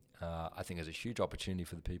return. I think there's a huge opportunity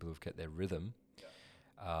for the people who've kept their rhythm,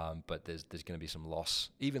 but there's going to be some loss.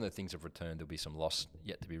 Even though things have returned, there'll be some loss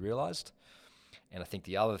yet to be realised. And I think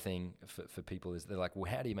the other thing for people is they're like,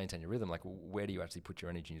 well, how do you maintain your rhythm? Like, where do you actually put your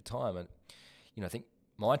energy and your time? And I think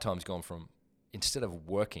my time's gone from, instead of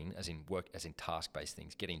working, as in task-based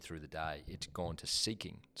things, getting through the day, it's gone to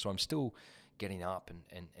seeking. So I'm still getting up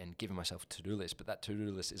and giving myself a to-do list, but that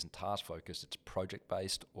to-do list isn't task-focused, it's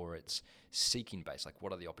project-based or it's seeking-based. Like,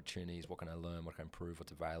 what are the opportunities, what can I learn, what can I improve,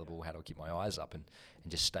 what's available, how do I keep my eyes up and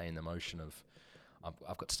just stay in the motion of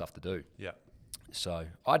I've got stuff to do. Yeah. So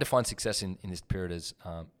I define success in this period as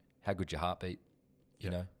how good your heartbeat,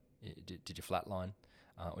 you know, did you flatline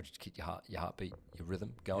or did you keep your heartbeat, your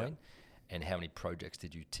rhythm going, and how many projects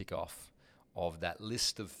did you tick off of that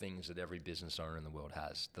list of things that every business owner in the world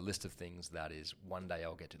has, the list of things that is one day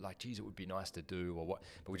I'll get to, like, geez, it would be nice to do, or what,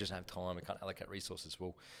 but we just don't have time, we can't allocate resources.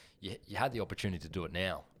 Well, you had the opportunity to do it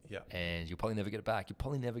now, and you'll probably never get it back. You'll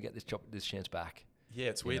probably never get this chance back. Yeah,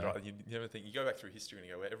 it's weird, right? You never think, you go back through history and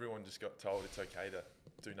you go, well, everyone just got told it's okay to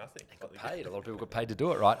do nothing. Got paid. A lot of people got paid to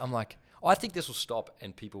do it, right? I'm like, I think this will stop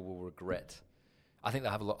and people will regret. I think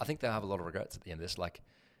they'll have a lot of regrets at the end of this. Like,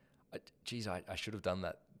 geez, I should have done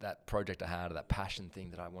that project I had, or that passion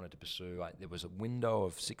thing that I wanted to pursue. There was a window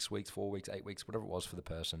of 6 weeks, 4 weeks, 8 weeks, whatever it was for the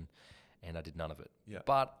person, and I did none of it. Yeah.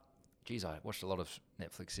 But, geez, I watched a lot of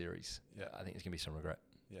Netflix series. Yeah. I think there's going to be some regret.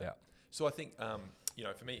 Yeah. So I think,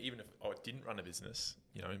 for me, even if I didn't run a business,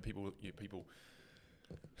 and people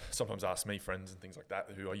sometimes ask me, friends and things like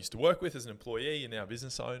that, who I used to work with as an employee and now a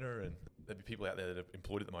business owner, and there'd be people out there that are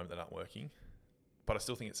employed at the moment that aren't working. But I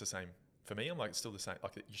still think it's the same. For me, I'm like, it's still the same.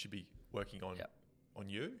 Like, you should be working on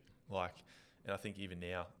you. Like, and I think even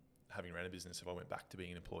now, having ran a business, if I went back to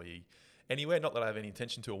being an employee anywhere, not that I have any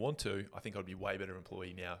intention to or want to, I think I'd be way better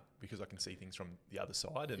employee now because I can see things from the other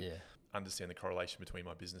side and understand the correlation between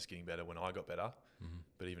my business getting better when I got better. Mm-hmm.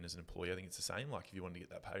 But even as an employee, I think it's the same. Like, if you wanted to get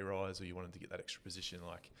that pay rise or you wanted to get that extra position,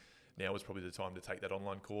 like, now is probably the time to take that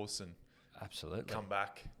online course and absolutely come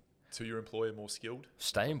back to your employer more skilled.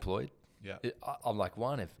 Stay employed. Yeah. I'm like,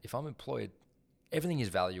 if I'm employed, everything is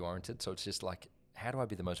value oriented. So it's just like, how do I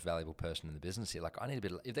be the most valuable person in the business here? Like, I need to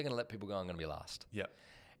be, if they're going to let people go, I'm going to be last. Yeah.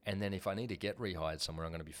 And then if I need to get rehired somewhere,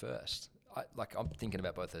 I'm going to be first. I'm thinking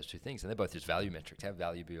about both those two things, and they're both just value metrics. How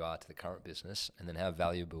valuable you are to the current business, and then how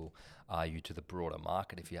valuable are you to the broader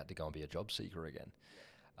market if you had to go and be a job seeker again.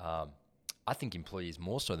 I think employees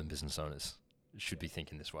more so than business owners should be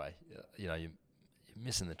thinking this way. You're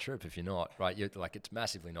missing the trip if you're not, right? You're like, it's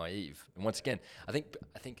massively naive. And once again, I think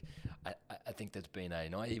there's been a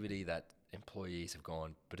naivety that employees have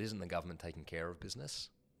gone, but isn't the government taking care of business?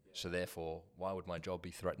 So therefore, why would my job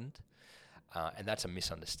be threatened? And that's a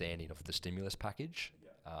misunderstanding of the stimulus package.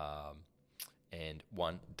 And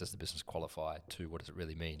one, does the business qualify? Two, what does it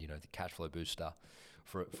really mean? You know, the cash flow booster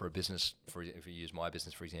for a business, if you use my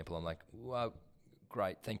business, for example, I'm like, well,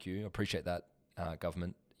 great, thank you. I appreciate that,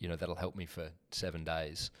 government. You know, that'll help me for 7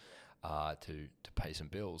 days to pay some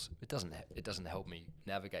bills. It doesn't help me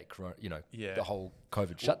navigate corona, the whole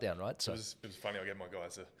COVID shutdown, right? So it was funny. I gave my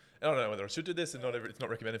guys I don't know whether I should do this, and it's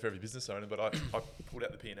not recommended for every business owner, but I pulled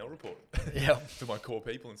out the P&L report for my core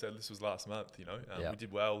people and said, this was last month, we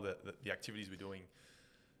did well, the activities we're doing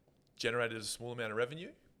generated a small amount of revenue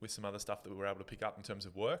with some other stuff that we were able to pick up in terms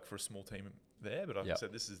of work for a small team there, but I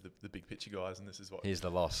said, this is the big picture, guys, and this is what... Here's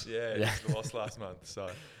the loss. Here's the loss last month,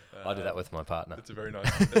 so... I did that with my partner. That's a very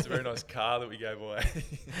nice car that we gave away.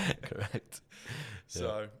 Correct.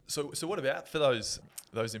 So what about for those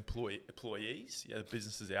employees, the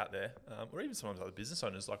businesses out there, or even sometimes other business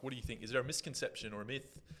owners? Like, what do you think? Is there a misconception or a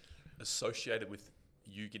myth associated with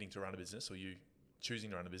you getting to run a business or you choosing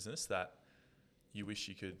to run a business that you wish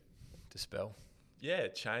you could dispel? Yeah,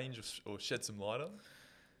 change or shed some light on?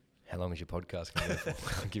 How long is your podcast going to go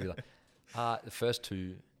for? I'll give you that. The first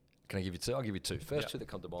two, can I give you two? I'll give you two. First two that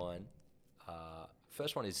come to mind.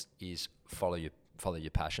 First one is follow your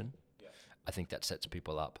passion. Yeah. I think that sets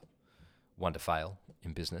people up, one, to fail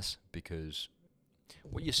in business, because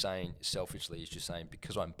what you're saying selfishly is you're saying,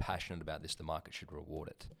 because I'm passionate about this, the market should reward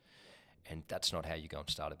it. And that's not how you go and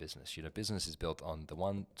start a business. Business is built on the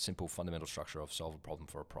one simple fundamental structure of solve a problem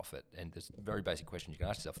for a profit. And there's a very basic question you can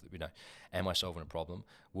ask yourself, am I solving a problem?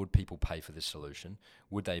 Would people pay for this solution?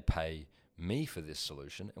 Would they pay me for this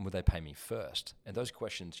solution? And would they pay me first? And those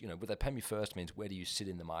questions, would they pay me first means, where do you sit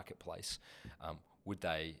in the marketplace? Would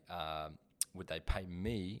they pay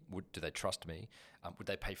me? Do they trust me? Would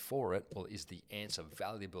they pay for it? Or is the answer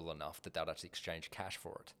valuable enough that they'll actually exchange cash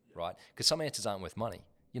for it, right? Because some answers aren't worth money.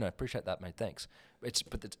 Appreciate that, mate. Thanks. But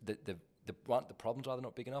the problem's either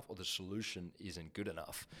not big enough, or the solution isn't good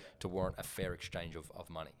enough to warrant a fair exchange of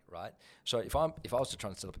money, right? So if I was to try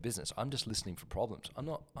and set up a business, I'm just listening for problems.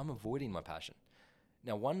 I'm avoiding my passion.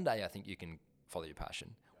 Now, one day I think you can follow your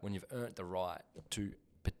passion when you've earned the right to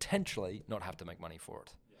potentially not have to make money for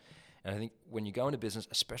it. And I think when you go into business,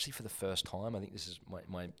 especially for the first time, I think this is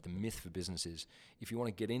the myth for business is, if you want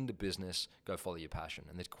to get into business, go follow your passion.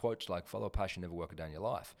 And there's quotes like, follow a passion, never work a day in your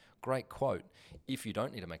life. Great quote if you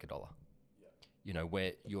don't need to make $1.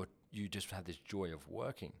 Where you just have this joy of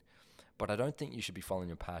working. But I don't think you should be following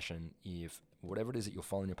your passion if whatever it is that you're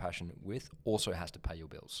following your passion with also has to pay your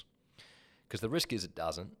bills. Because the risk is it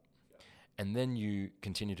doesn't, and then you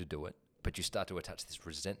continue to do it, but you start to attach this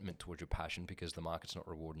resentment towards your passion because the market's not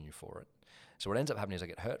rewarding you for it. So what ends up happening is I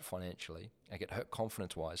get hurt financially, I get hurt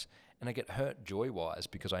confidence-wise, and I get hurt joy-wise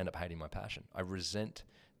because I end up hating my passion. I resent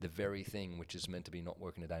the very thing which is meant to be not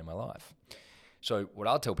working a day in my life. So what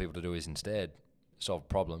I'll tell people to do is instead solve a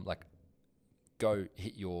problem, like go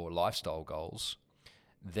hit your lifestyle goals,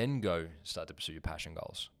 then go start to pursue your passion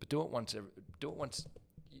goals. But do it once.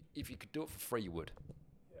 If you could do it for free, you would.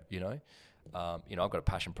 I've got a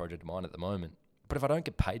passion project of mine at the moment, but if I don't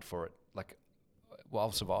get paid for it,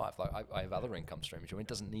 I'll survive. I have other income streams. It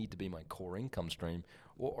doesn't need to be my core income stream,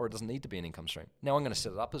 or it doesn't need to be an income stream. Now I'm going to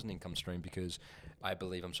set it up as an income stream because I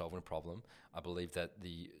believe I'm solving a problem. I believe that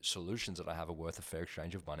the solutions that I have are worth a fair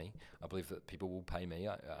exchange of money. I believe that people will pay me.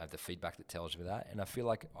 I have the feedback that tells me that, and I feel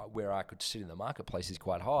like where I could sit in the marketplace is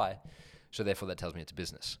quite high, so therefore that tells me it's a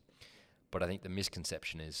business. But I think the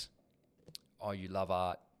misconception is, you love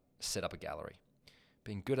art, set up a gallery.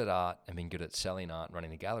 Being good at art and being good at selling art and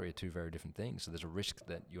running a gallery are two very different things. So there's a risk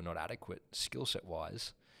that you're not adequate skill set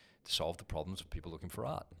wise to solve the problems of people looking for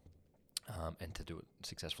art and to do it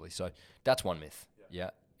successfully. So that's one myth.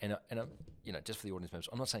 Yeah. And just for the audience members,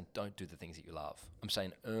 I'm not saying don't do the things that you love. I'm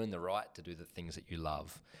saying earn the right to do the things that you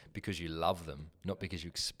love because you love them, not because you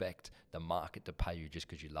expect the market to pay you just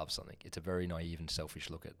because you love something. It's a very naive and selfish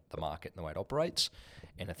look at the market and the way it operates.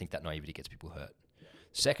 And I think that naivety gets people hurt.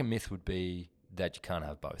 Second myth would be that you can't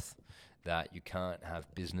have both, that you can't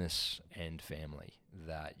have business and family,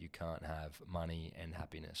 that you can't have money and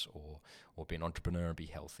happiness, or be an entrepreneur and be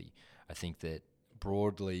healthy. I think that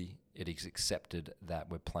broadly it is accepted that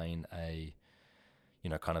we're playing a,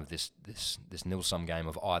 kind of this nil-sum game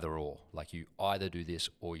of either or. Like you either do this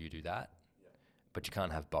or you do that, but you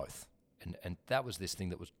can't have both. And that was this thing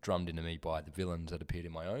that was drummed into me by the villains that appeared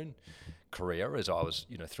in my own career as I was,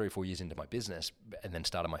 3 or 4 years into my business and then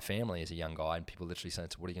started my family as a young guy, and people literally saying,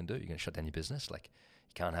 so what are you going to do? You're going to shut down your business? You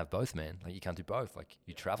can't have both, man. You can't do both.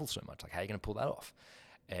 You travel so much. How are you going to pull that off?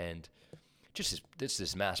 And, just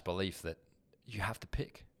this mass belief that you have to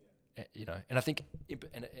pick, you know. And I think, it's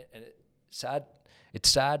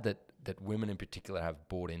sad that women in particular have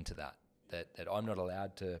bought into that I'm not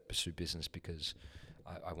allowed to pursue business because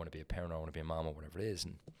I want to be a parent, or I want to be a mom, or whatever it is.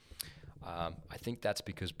 And I think that's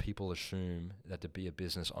because people assume that to be a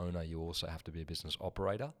business owner, you also have to be a business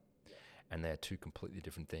operator, and they're two completely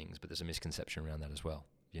different things. But there's a misconception around that as well,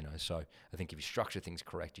 you know. So I think if you structure things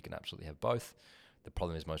correct, you can absolutely have both. The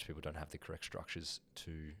problem is most people don't have the correct structures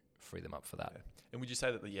to free them up for that. Yeah. And would you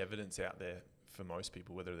say that the evidence out there for most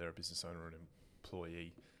people, whether they're a business owner or an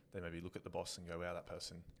employee, they maybe look at the boss and go, wow, that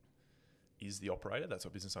person is the operator? That's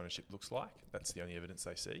what business ownership looks like? That's the only evidence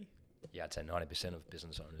they see? Yeah, I'd say 90% of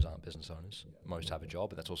business owners aren't business owners. Most have a job,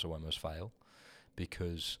 but that's also why most fail,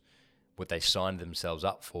 because what they signed themselves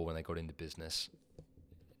up for when they got into business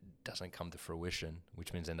doesn't come to fruition,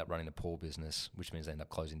 which means they end up running a poor business, which means they end up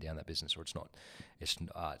closing down that business, or it's not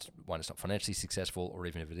financially successful, or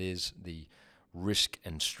even if it is, the risk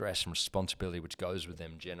and stress and responsibility which goes with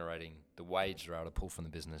them generating the wage they're able to pull from the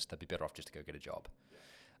business, they'd be better off just to go get a job.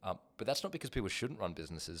 But that's not because people shouldn't run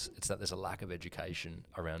businesses. It's that there's a lack of education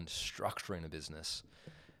around structuring a business.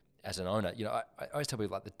 As an owner, you know, I always tell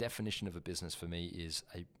people, like, the definition of a business for me is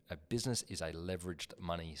a business is a leveraged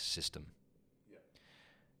money system. Yeah.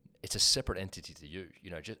 It's a separate entity to you. You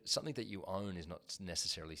know, just something that you own is not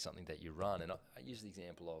necessarily something that you run. And I use the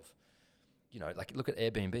example of, you know, like, look at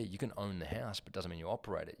Airbnb. You can own the house, but doesn't mean you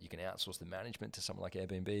operate it. You can outsource the management to someone like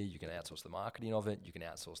Airbnb. You can outsource the marketing of it. You can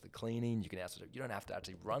outsource the cleaning. You can outsource it. You don't have to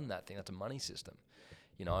actually run that thing. That's a money system.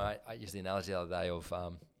 You know, I used the analogy the other day of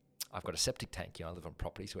I've got a septic tank. You know, I live on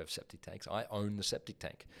properties who have septic tanks. I own the septic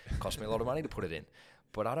tank. It costs me a lot of money to put it in,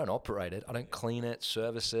 but I don't operate it. I don't clean it,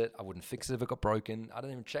 service it. I wouldn't fix it if it got broken. I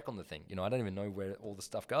don't even check on the thing. You know, I don't even know where all the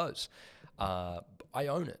stuff goes. I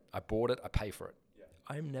own it. I bought it. I pay for it.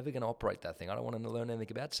 I'm never going to operate that thing. I don't want to learn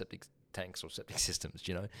anything about septic tanks or septic systems,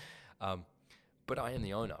 you know. But I am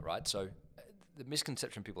the owner, right? So the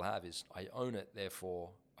misconception people have is I own it, therefore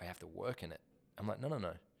I have to work in it. I'm like,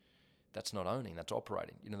 no. That's not owning, that's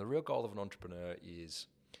operating. You know, the real goal of an entrepreneur is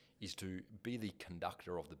to be the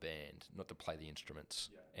conductor of the band, not to play the instruments.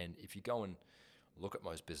 Yeah. And if you go and look at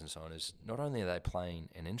most business owners, not only are they playing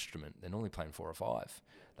an instrument, they're normally playing 4 or 5.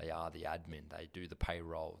 They are the admin, they do the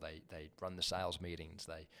payroll, they run the sales meetings,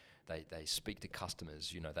 they speak to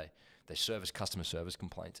customers, you know, they service customer service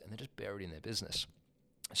complaints, and they're just buried in their business.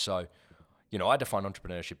 So, you know, I define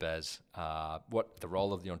entrepreneurship as what the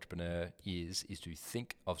role of the entrepreneur is to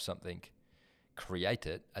think of something, create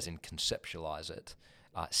it, as in conceptualize it,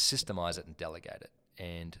 systemize it, and delegate it.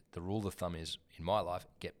 And the rule of thumb is, in my life,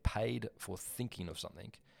 get paid for thinking of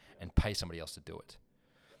something and pay somebody else to do it.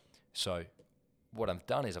 So what I've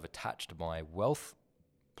done is I've attached my wealth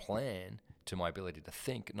plan to my ability to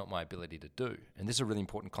think, not my ability to do. And this is a really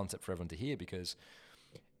important concept for everyone to hear, because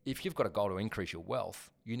if you've got a goal to increase your wealth,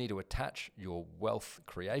 you need to attach your wealth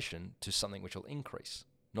creation to something which will increase,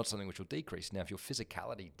 not something which will decrease. Now, if your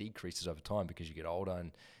physicality decreases over time because you get older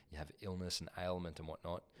and you have illness and ailment and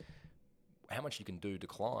whatnot, how much you can do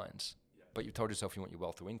declines, but you've told yourself you want your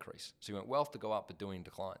wealth to increase. So you want wealth to go up, but doing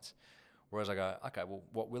declines. Whereas I go, okay, well,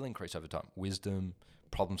 what will increase over time? Wisdom,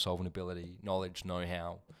 problem-solving ability, knowledge,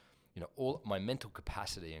 know-how. You know, all my mental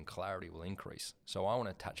capacity and clarity will increase. So I want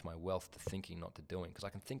to attach my wealth to thinking, not to doing, because I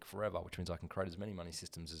can think forever, which means I can create as many money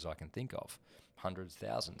systems as I can think of, hundreds,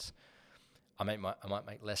 thousands. I might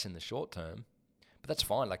make less in the short term, but that's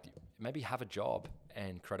fine. Like, maybe have a job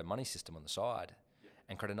and create a money system on the side,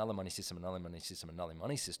 and create another money system, another money system, another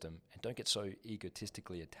money system, and don't get so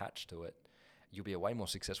egotistically attached to it. You'll be a way more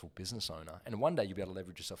successful business owner, and one day you'll be able to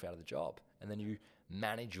leverage yourself out of the job, and then you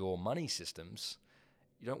manage your money systems.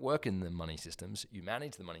 You don't work in the money systems, you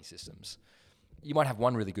manage the money systems. You might have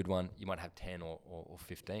one really good one, you might have 10 or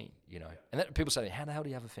 15, you know. And that, people say, how the hell do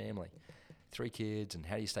you have a family? 3 kids, and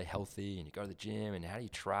how do you stay healthy, and you go to the gym, and how do you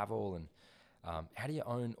travel, and how do you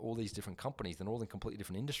own all these different companies and all in completely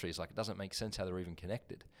different industries? Like, it doesn't make sense how they're even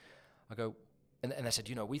connected. I go, and they said,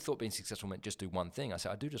 you know, we thought being successful meant just do one thing. I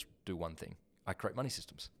said, I do just do one thing. I create money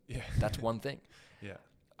systems. Yeah. That's one thing. Yeah.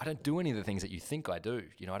 I don't do any of the things that you think I do.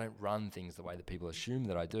 You know, I don't run things the way that people assume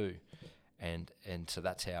that I do. And so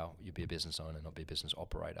that's how you be a business owner, not be a business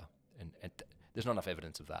operator. And there's not enough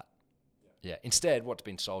evidence of that. Yeah. Instead, what's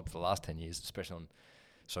been sold for the last 10 years, especially on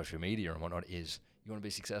social media and whatnot, is you want to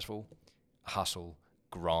be successful, hustle,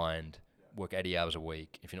 grind, work 80 hours a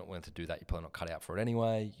week. If you're not willing to do that, you're probably not cut out for it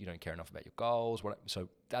anyway. You don't care enough about your goals. So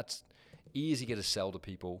that's easier to sell to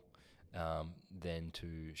people than to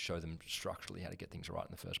show them structurally how to get things right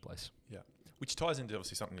in the first place. Yeah. Which ties into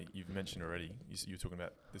obviously something that you've mentioned already. You were talking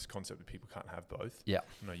about this concept that people can't have both. Yeah.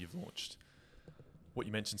 You know, you've launched what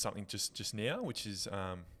you mentioned something just now, which is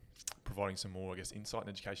providing some more, I guess, insight and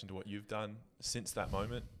education to what you've done since that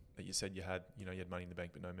moment that you said you had money in the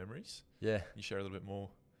bank but no memories. Yeah. Can you share a little bit more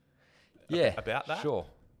about that? Sure.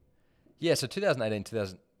 Yeah, so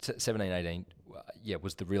 2017, 18,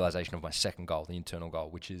 was the realization of my second goal, the internal goal,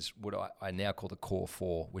 which is what I now call the core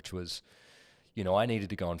four, which was, I needed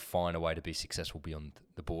to go and find a way to be successful beyond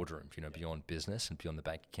the boardroom, beyond business and beyond the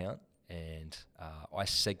bank account. And I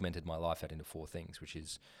segmented my life out into four things, which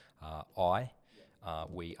is I,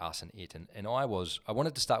 we, us, and it. And I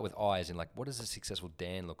wanted to start with I, as in like, what does a successful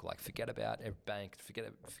Dan look like? Forget about every bank, forget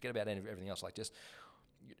about everything else. Like just,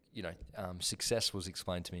 success was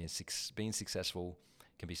explained to me as being successful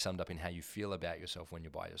can be summed up in how you feel about yourself when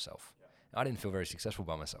you're by yourself. I didn't feel very successful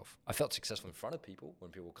by myself. I felt successful in front of people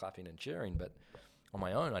when people were clapping and cheering, but on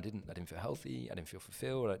my own, I didn't feel healthy. I didn't feel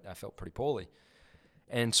fulfilled. I felt pretty poorly.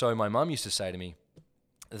 And so my mum used to say to me,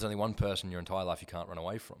 there's only one person in your entire life you can't run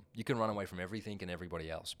away from. You can run away from everything and everybody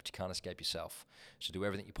else, but you can't escape yourself. So do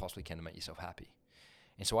everything you possibly can to make yourself happy.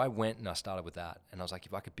 And so I went and I started with that. And I was like,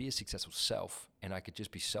 if I could be a successful self and I could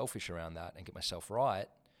just be selfish around that and get myself right,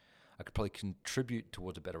 I could probably contribute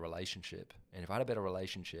towards a better relationship. And if I had a better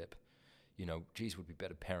relationship, we'd be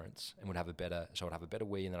better parents and I'd have a better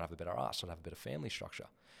we, and then I'd have a better us, so I'd have a better family structure.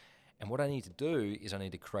 And what I need to do is I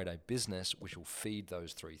need to create a business which will feed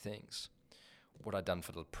those three things. What I'd done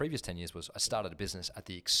for the previous 10 years was I started a business at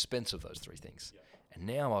the expense of those three things. Yeah. And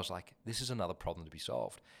now I was like, this is another problem to be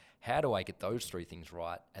solved. How do I get those three things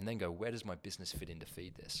right and then go, where does my business fit in to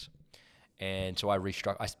feed this? And so I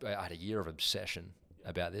had a year of obsession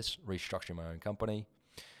about this, restructuring my own company.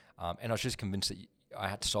 And I was just convinced that I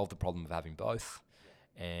had to solve the problem of having both.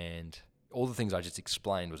 And all the things I just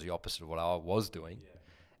explained was the opposite of what I was doing. Yeah.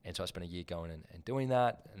 And so I spent a year going and doing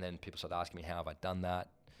that. And then people started asking me, how have I done that?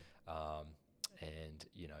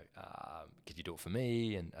 Could you do it for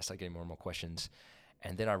me? And I started getting more and more questions.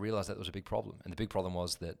 And then I realized that there was a big problem. And the big problem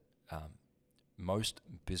was that most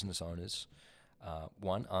business owners,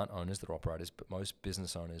 aren't owners, they're operators, but most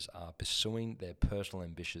business owners are pursuing their personal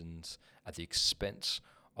ambitions at the expense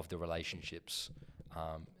of the relationships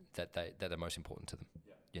that are most important to them.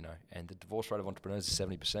 Yeah. And the divorce rate of entrepreneurs is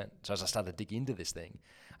 70%. So as I started to dig into this thing,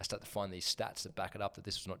 I started to find these stats that back it up that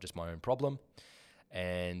this was not just my own problem.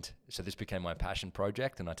 And so this became my passion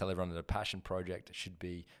project, and I tell everyone that a passion project should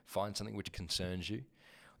be find something which concerns you.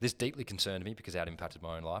 This deeply concerned me because it had impacted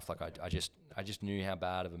my own life. Like I just knew how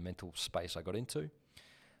bad of a mental space I got into.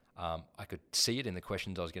 I could see it in the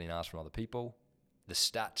questions I was getting asked from other people. The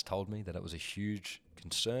stats told me that it was a huge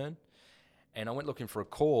concern. And I went looking for a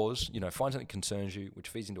cause, find something that concerns you, which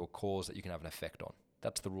feeds into a cause that you can have an effect on.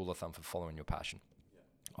 That's the rule of thumb for following your passion.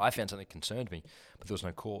 I found something that concerned me, but there was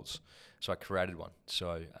no cause. So I created one.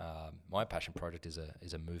 So my passion project is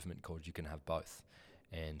a movement called You Can Have Both.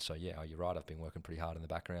 And so, you're right. I've been working pretty hard in the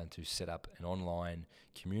background to set up an online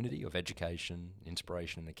community of education,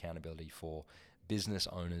 inspiration, and accountability for business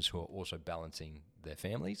owners who are also balancing their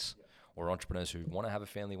families, or entrepreneurs who want to have a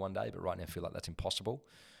family one day, but right now feel like that's impossible,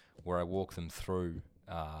 where I walk them through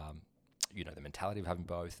the mentality of having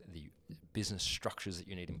both, the business structures that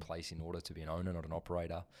you need in place in order to be an owner, not an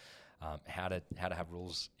operator, how to have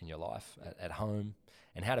rules in your life at home,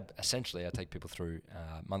 and how to essentially I take people through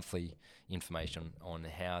monthly information on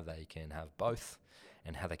how they can have both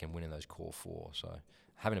and how they can win in those core four. So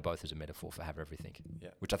having a both is a metaphor for have everything,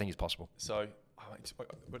 which I think is possible. So,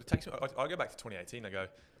 but it takes me. I go back to 2018. I go,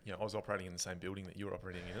 I was operating in the same building that you were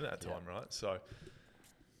operating in at that time, right? So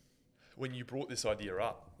when you brought this idea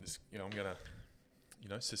up, I'm gonna,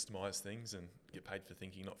 systemize things and get paid for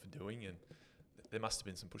thinking, not for doing, and there must have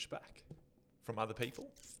been some pushback from other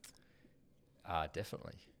people.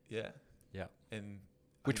 Definitely. Yeah. Yeah. And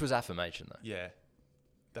which was affirmation, though. Yeah.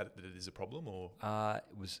 That it is a problem, or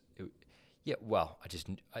well,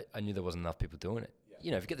 I knew there wasn't enough people doing it.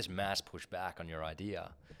 Yeah. If you get this mass pushback on your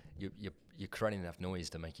idea, you're creating enough noise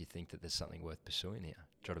to make you think that there's something worth pursuing here.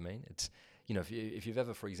 Do you know what I mean? It's if you've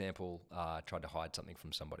ever, for example, tried to hide something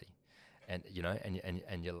from somebody, and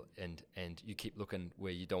you keep looking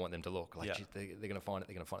where you don't want them to look, like they're going to find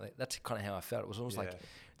it. That's kind of how I felt. It was almost like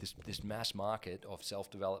this mass market of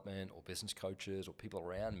self-development or business coaches or people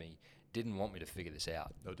around me didn't want me to figure this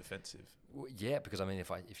out. No, defensive. Well, yeah, because I mean,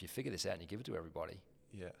 if you figure this out and you give it to everybody,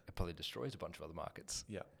 it probably destroys a bunch of other markets.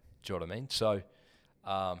 Yeah. Do you know what I mean? So,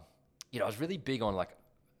 I was really big on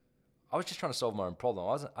I was just trying to solve my own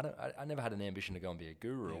problem. I never had an ambition to go and be a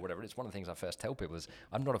guru or whatever. It's one of the things I first tell people is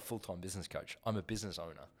I'm not a full-time business coach. I'm a business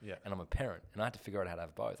owner and I'm a parent, and I had to figure out how to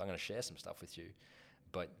have both. I'm going to share some stuff with you,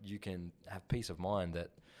 but you can have peace of mind that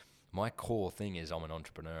my core thing is I'm an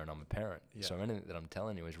entrepreneur and I'm a parent. Yeah. So anything that I'm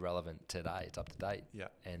telling you is relevant today. It's up to date. Yeah.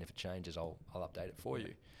 And if it changes, I'll update it for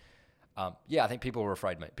you. I think people are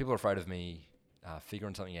afraid of me. People are afraid of me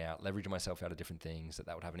figuring something out, leveraging myself out of different things,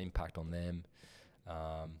 that would have an impact on them,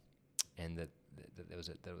 and that there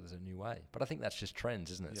was a new way. But I think that's just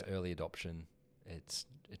trends, isn't it? It's early adoption, it's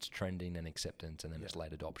trending and acceptance, and then it's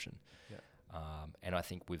late adoption. Yeah. And I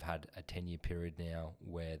think we've had a 10-year period now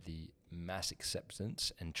where the mass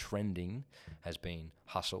acceptance and trending has been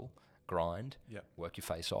hustle, grind, work your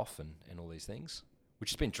face off, and all these things, which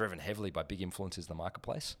has been driven heavily by big influencers in the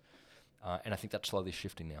marketplace. And I think that's slowly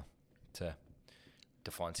shifting now to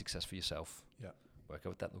define success for yourself, work out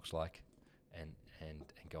what that looks like, and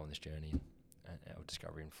go on this journey and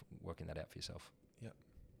discovery and working that out for yourself. Yeah.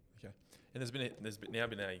 Okay. And there's now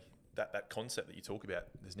been that concept that you talk about.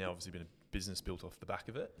 There's now obviously been a business built off the back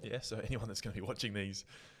of it. Yeah. So anyone that's going to be watching these,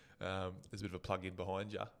 there's a bit of a plug-in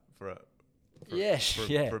behind you for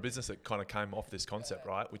a business that kind of came off this concept,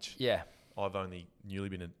 right? Which I've only newly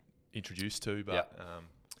been introduced to, but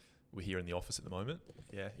we're here in the office at the moment.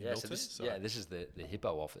 Yeah. So this is the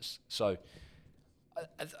Hippo office. So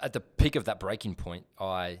at the peak of that breaking point,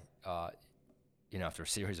 I after a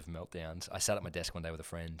series of meltdowns, I sat at my desk one day with a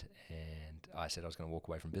friend and I said I was going to walk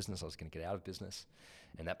away from business. I was going to get out of business.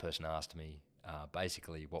 And that person asked me,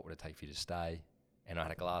 basically, what would it take for you to stay? And I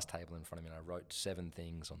had a glass table in front of me and I wrote 7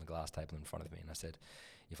 things on the glass table in front of me. And I said,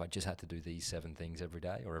 if I just had to do these 7 things every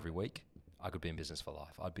day or every week, I could be in business for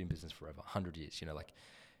life. I'd be in business forever, 100 years,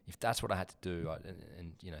 if that's what I had to do,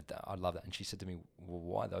 I'd love that. And she said to me, well,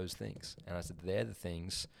 why those things? And I said, they're the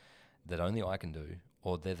things that only I can do,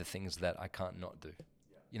 or they're the things that I can't not do.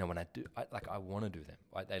 When I do, I want to do them.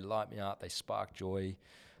 They light me up. They spark joy.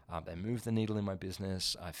 They move the needle in my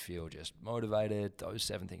business. I feel just motivated. Those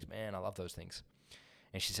 7 things, man, I love those things.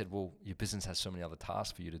 And she said, well, your business has so many other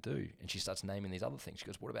tasks for you to do. And she starts naming these other things. She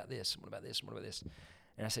goes, what about this? What about this? What about this?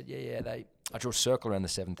 And I said, I drew a circle around the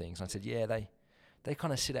 7 things. And I said, they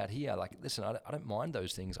kind of sit out here. Like, listen, I don't mind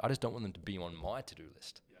those things. I just don't want them to be on my to-do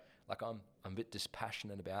list. Like, I'm a bit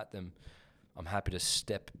dispassionate about them. I'm happy to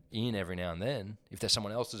step in every now and then. If there's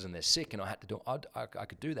someone else's and they're sick and I had to do it, I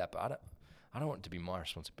could do that, but I don't want it to be my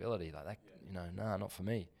responsibility. Like that, not for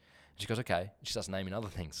me. And she goes, okay. And she starts naming other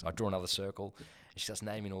things. I draw another circle and she starts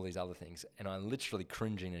naming all these other things. And I'm literally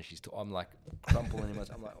cringing and I'm like crumpling in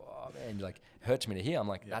myself. I'm like, oh man, it hurts me to hear. I'm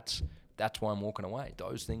like, that's why I'm walking away.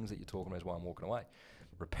 Those things that you're talking about is why I'm walking away.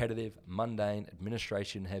 Repetitive, mundane,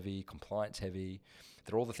 administration heavy, compliance heavy.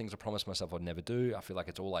 They're all the things I promised myself I'd never do. I feel like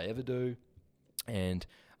it's all I ever do. And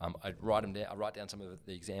I write them down. I write down some of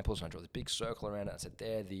the examples and I draw this big circle around it. I said,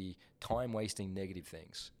 they're the time-wasting negative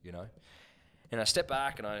things, And I step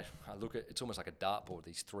back and I look at, it's almost like a dartboard,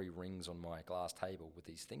 these 3 rings on my glass table with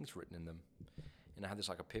these things written in them. And I have this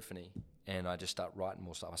epiphany and I just start writing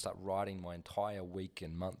more stuff. I start writing my entire week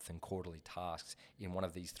and month and quarterly tasks in one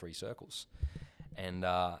of these 3 circles. And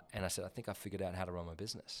I said, I think I figured out how to run my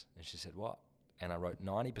business. And she said, what? And I wrote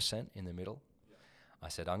 90% in the middle. I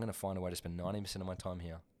said, I'm going to find a way to spend 90% of my time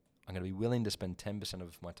here. I'm going to be willing to spend 10%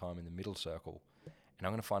 of my time in the middle circle. And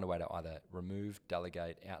I'm going to find a way to either remove,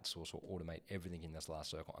 delegate, outsource, or automate everything in this last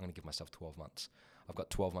circle. I'm going to give myself 12 months. I've got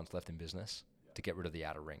 12 months left in business to get rid of the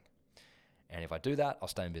outer ring. And if I do that, I'll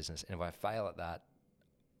stay in business. And if I fail at that,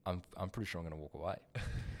 I'm pretty sure I'm going to walk away.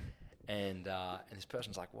 And this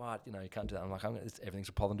person's like, what? You can't do that. I'm like, everything's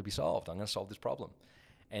a problem to be solved. I'm going to solve this problem.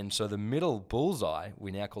 And so the middle bullseye, we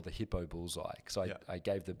now call the Hippo bullseye, because I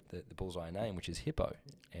gave the bullseye a name, which is Hippo,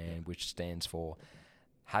 and which stands for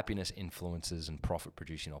happiness, influences, and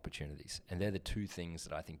profit-producing opportunities. And they're the 2 things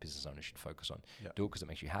that I think business owners should focus on. Yeah. Do it because it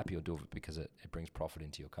makes you happy, or do it because it brings profit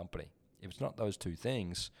into your company. If it's not those 2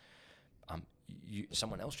 things,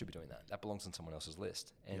 someone else should be doing that. That belongs on someone else's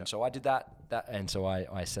list. And so I did that, and so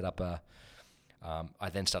I set up I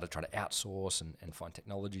then started trying to outsource and find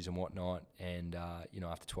technologies and whatnot. And,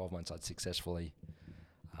 after 12 months, I'd successfully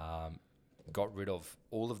got rid of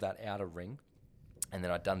all of that outer ring. And then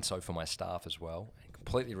I'd done so for my staff as well, and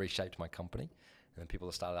completely reshaped my company. And then people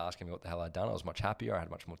started asking me what the hell I'd done. I was much happier. I had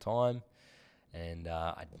much more time. And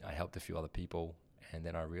I helped a few other people. And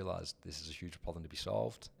then I realized this is a huge problem to be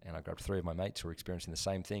solved. And I grabbed 3 of my mates who were experiencing the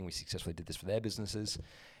same thing. We successfully did this for their businesses.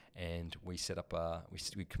 And we set up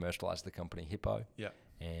we commercialized the company Hippo. Yeah.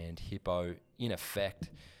 And Hippo, in effect,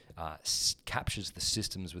 captures the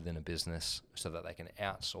systems within a business so that they can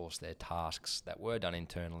outsource their tasks that were done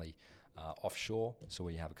internally offshore. So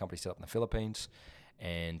we have a company set up in the Philippines,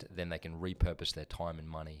 and then they can repurpose their time and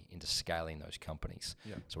money into scaling those companies.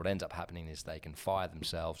 Yeah. So what ends up happening is they can fire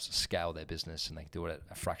themselves, scale their business, and they do it at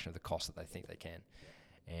a fraction of the cost that they think they can.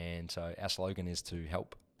 And so our slogan is to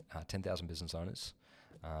help 10,000 business owners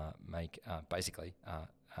make basically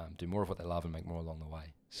do more of what they love and make more along the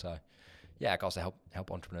way. So, yeah, our goal is to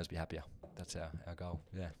help entrepreneurs be happier. That's our goal.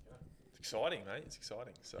 Yeah. It's exciting, mate. It's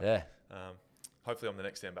exciting. So yeah. Hopefully, I'm the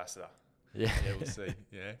next ambassador. Yeah. Yeah, we'll see.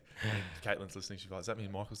 Yeah. If Caitlin's listening, she's like, does that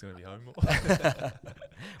mean Michael's going to be home more?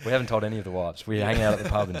 We haven't told any of the wives. We hang out at the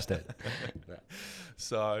pub instead.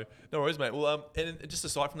 So no worries, mate. Well, and just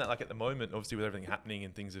aside from that, like at the moment, obviously with everything happening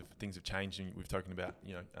and things have changed, and we've talked about,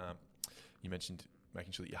 you mentioned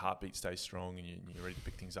making sure that your heartbeat stays strong and you're ready to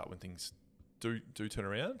pick things up when things do turn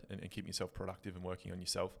around, and keeping yourself productive and working on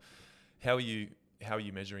yourself. How are you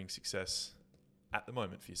measuring success at the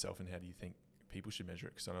moment for yourself, and how do you think people should measure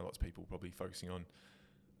it? Because I know lots of people probably focusing on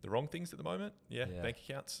the wrong things at the moment. Yeah. Bank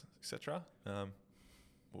accounts, etc. What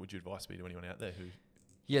would your advice be to anyone out there who?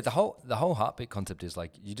 Yeah, the whole heartbeat concept is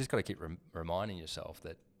like you just got to keep reminding yourself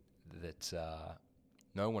that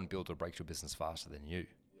no one builds or breaks your business faster than you.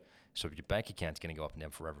 So your bank account's going to go up and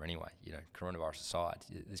down forever anyway. Coronavirus aside,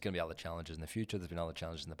 there's going to be other challenges in the future. There's been other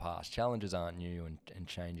challenges in the past. Challenges aren't new, and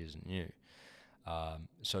change isn't new.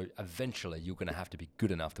 So eventually you're going to have to be good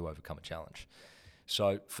enough to overcome a challenge.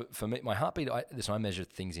 So for me, my heartbeat, I measure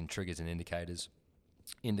things in triggers and indicators.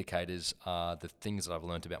 Indicators are the things that I've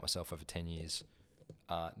learned about myself over 10 years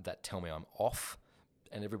that tell me I'm off.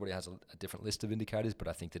 And everybody has a different list of indicators, but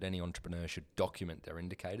I think that any entrepreneur should document their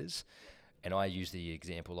indicators. And I use the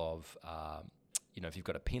example of, if you've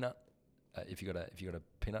got a peanut, if you've got a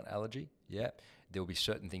peanut allergy, there will be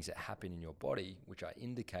certain things that happen in your body which are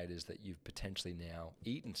indicators that you've potentially now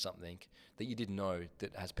eaten something that you didn't know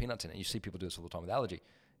that has peanuts in it. You see people do this all the time with allergy.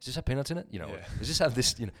 Does this have peanuts in it? Does this have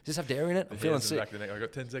this? Does this have dairy in it? I'm feeling sick. Back of the neck. I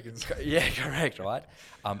got 10 seconds. Yeah, correct. Right.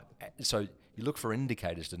 So you look for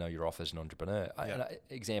indicators to know you're off as an entrepreneur. An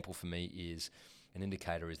example for me is an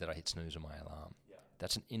indicator is that I hit snooze on my alarm.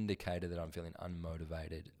 That's an indicator that I'm feeling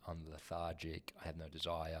unmotivated, I'm lethargic, I have no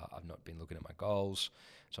desire, I've not been looking at my goals,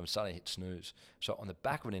 so I'm starting to hit snooze. So on the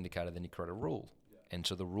back of an indicator, then you create a rule. And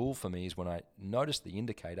so the rule for me is when I notice the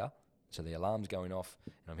indicator, so the alarm's going off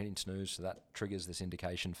and I'm hitting snooze, so that triggers this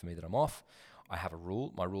indication for me that I'm off, I have a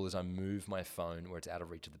rule. My rule is I move my phone where it's out of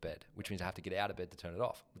reach of the bed, which means I have to get out of bed to turn it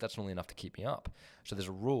off. But that's normally enough to keep me up. So there's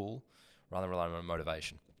a rule rather than relying on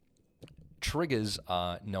motivation. Triggers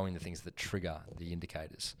are knowing the things that trigger the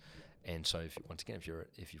indicators, and so if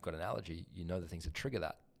you've got an allergy, you know the things that trigger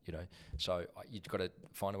that. So you've got to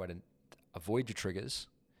find a way to avoid your triggers.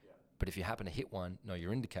 But if you happen to hit one, know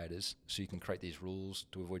your indicators, so you can create these rules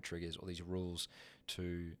to avoid triggers, or these rules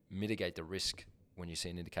to mitigate the risk when you see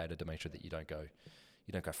an indicator to make sure that you don't go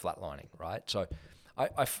flatlining, right? So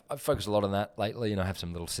I've focused a lot on that lately, and I have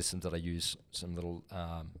some little systems that I use, some little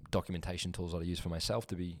documentation tools that I use for myself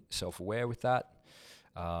to be self-aware with that.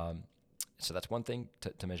 So that's one thing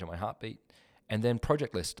to measure my heartbeat. And then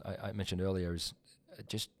project list, I mentioned earlier, is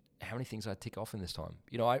just how many things I tick off in this time.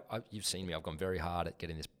 You've seen me, I've gone very hard at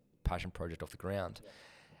getting this passion project off the ground.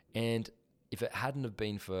 And if it hadn't have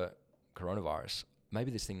been for coronavirus, maybe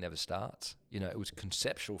this thing never starts. It was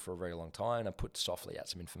conceptual for a very long time. I put softly out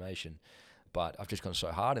some information. But I've just gone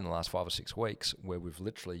so hard in the last 5 or 6 weeks where we've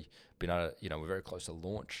literally been we're very close to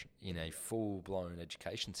launch in a full-blown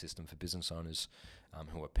education system for business owners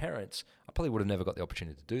who are parents. I probably would have never got the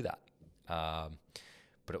opportunity to do that.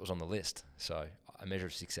 But it was on the list. So a measure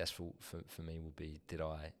of successful for me will be, did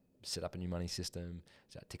I set up a new money system?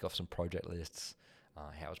 Did I tick off some project lists?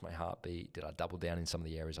 How was my heartbeat? Did I double down in some of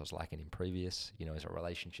the areas I was lacking in previous? Is a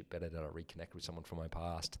relationship better? Did I reconnect with someone from my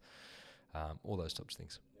past? All those types of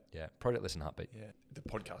things. Yeah, project list and heartbeat. Yeah, the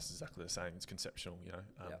podcast is exactly the same. It's conceptual,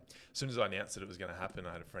 As soon as I announced that it was going to happen,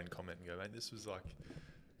 I had a friend comment and go, mate, this was like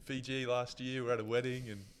Fiji last year. We're at a wedding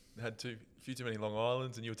and had a few too many Long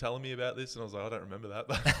Islands, and you were telling me about this, and I was like, I don't remember that,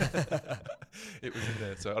 but it was in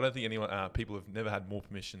there. So I don't think people have never had more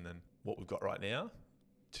permission than what we've got right now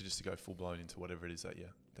to go full blown into whatever it is that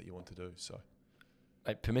you want to do. So,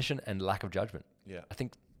 permission and lack of judgment. Yeah, I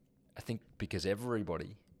think because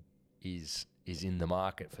everybody is in the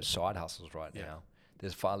market for side hustles right now,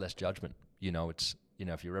 there's far less judgment.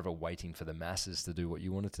 If you're ever waiting for the masses to do what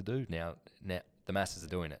you wanted to do, now the masses are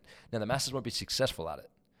doing it. Now the masses won't be successful at it,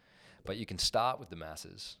 but you can start with the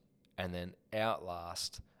masses and then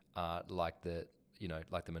outlast like the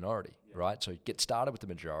minority, right? So get started with the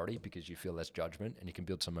majority because you feel less judgment and you can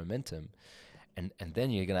build some momentum. And then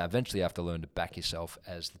you're going to eventually have to learn to back yourself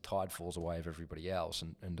as the tide falls away of everybody else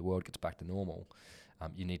and the world gets back to normal.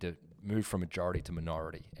 You need to move from majority to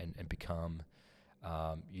minority and become,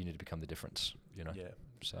 you need to become the difference, Yeah.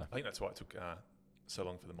 So I think that's why it took so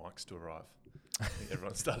long for the mics to arrive. I think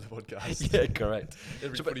everyone started the podcast. Yeah, correct.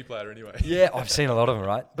 Every footy player anyway. Yeah, I've seen a lot of them,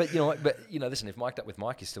 right? But you know what? Listen, if Mic'd Up with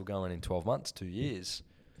Mike is still going in 12 months, 2 years,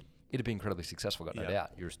 it'd be incredibly successful, got no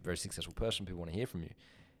doubt. You're a very successful person. People want to hear from you.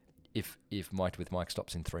 If Mic'd with Mike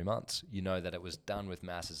stops in 3 months, you know that it was done with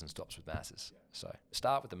masses and stops with masses. So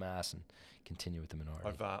start with the mass and continue with the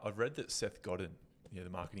minority. I've read that Seth Godin, the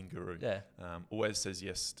marketing guru, always says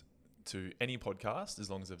yes to any podcast as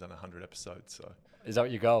long as they've done 100 episodes. So is that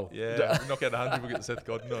what your goal? Yeah, we knock out 100, we'll get Seth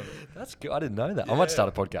Godin on. That's good. I didn't know that. I might start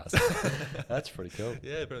a podcast. That's pretty cool.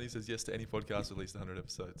 Yeah, apparently he says yes to any podcast with at least 100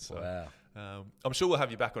 episodes. So, wow. I'm sure we'll have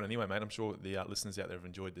you back on anyway, mate. I'm sure the listeners out there have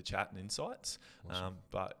enjoyed the chat and insights. Awesome.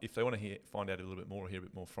 But if they want to find out a little bit more or hear a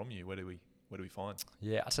bit more from you, where do we find?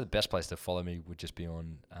 Yeah, I'd say the best place to follow me would just be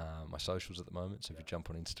on my socials at the moment. So if you jump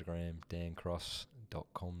on Instagram,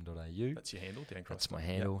 dancross.com.au. That's your handle, Dan Cross. That's my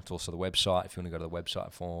handle. Yep. It's also the website. If you want to go to the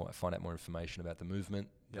website find out more information about the movement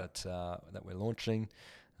that we're launching,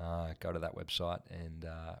 go to that website and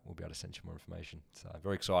we'll be able to send you more information. So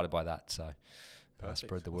very excited by that. So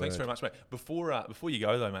spread the word. Thanks very much, mate. Before you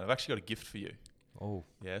go though, mate, I've actually got a gift for you. Oh.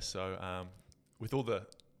 Yeah, so with all the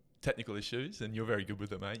technical issues, and you're very good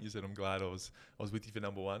with it, mate. You said I'm glad I was with you for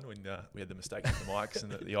number one when we had the mistake with the mics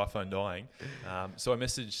and the iPhone dying. So I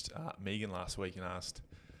messaged Megan last week and asked,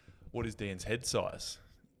 "What is Dan's head size?"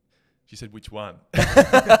 She said, "Which one?"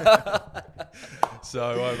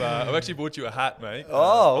 So I've actually bought you a hat, mate.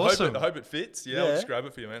 Oh, awesome! I hope it fits. Yeah, I'll just grab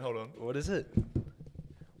it for you, man. Hold on. What is it?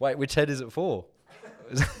 Wait, which head is it for?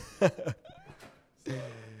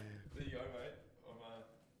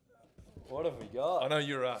 What have we got? I know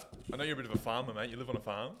you're a bit of a farmer, mate. You live on a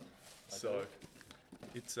farm, so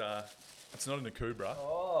it's not in a Kubra.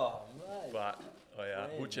 Oh, mate! But I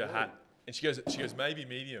bought you a hat, and she goes maybe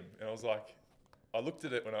medium, and I was like, I looked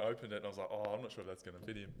at it when I opened it, and I was like, oh, I'm not sure if that's going to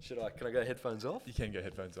fit him. Can I go headphones off? You can go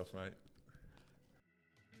headphones off, mate.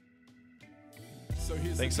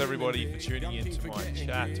 Thanks everybody for tuning in to my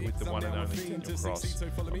chat with the one and only Daniel Cross.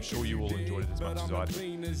 I'm sure you all enjoyed it as much as I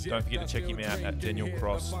did. Don't forget to check him out at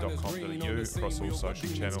danielcross.com.au across all social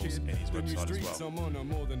channels and his website as well.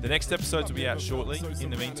 The next episodes will be out shortly.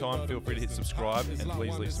 In the meantime, feel free to hit subscribe and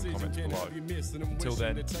please leave some comments below. Until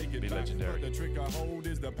then, be legendary. The trick I hold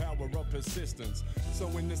is the power of persistence. So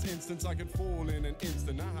in this instance, I could fall in an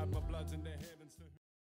instant. I have my blood in the heavens.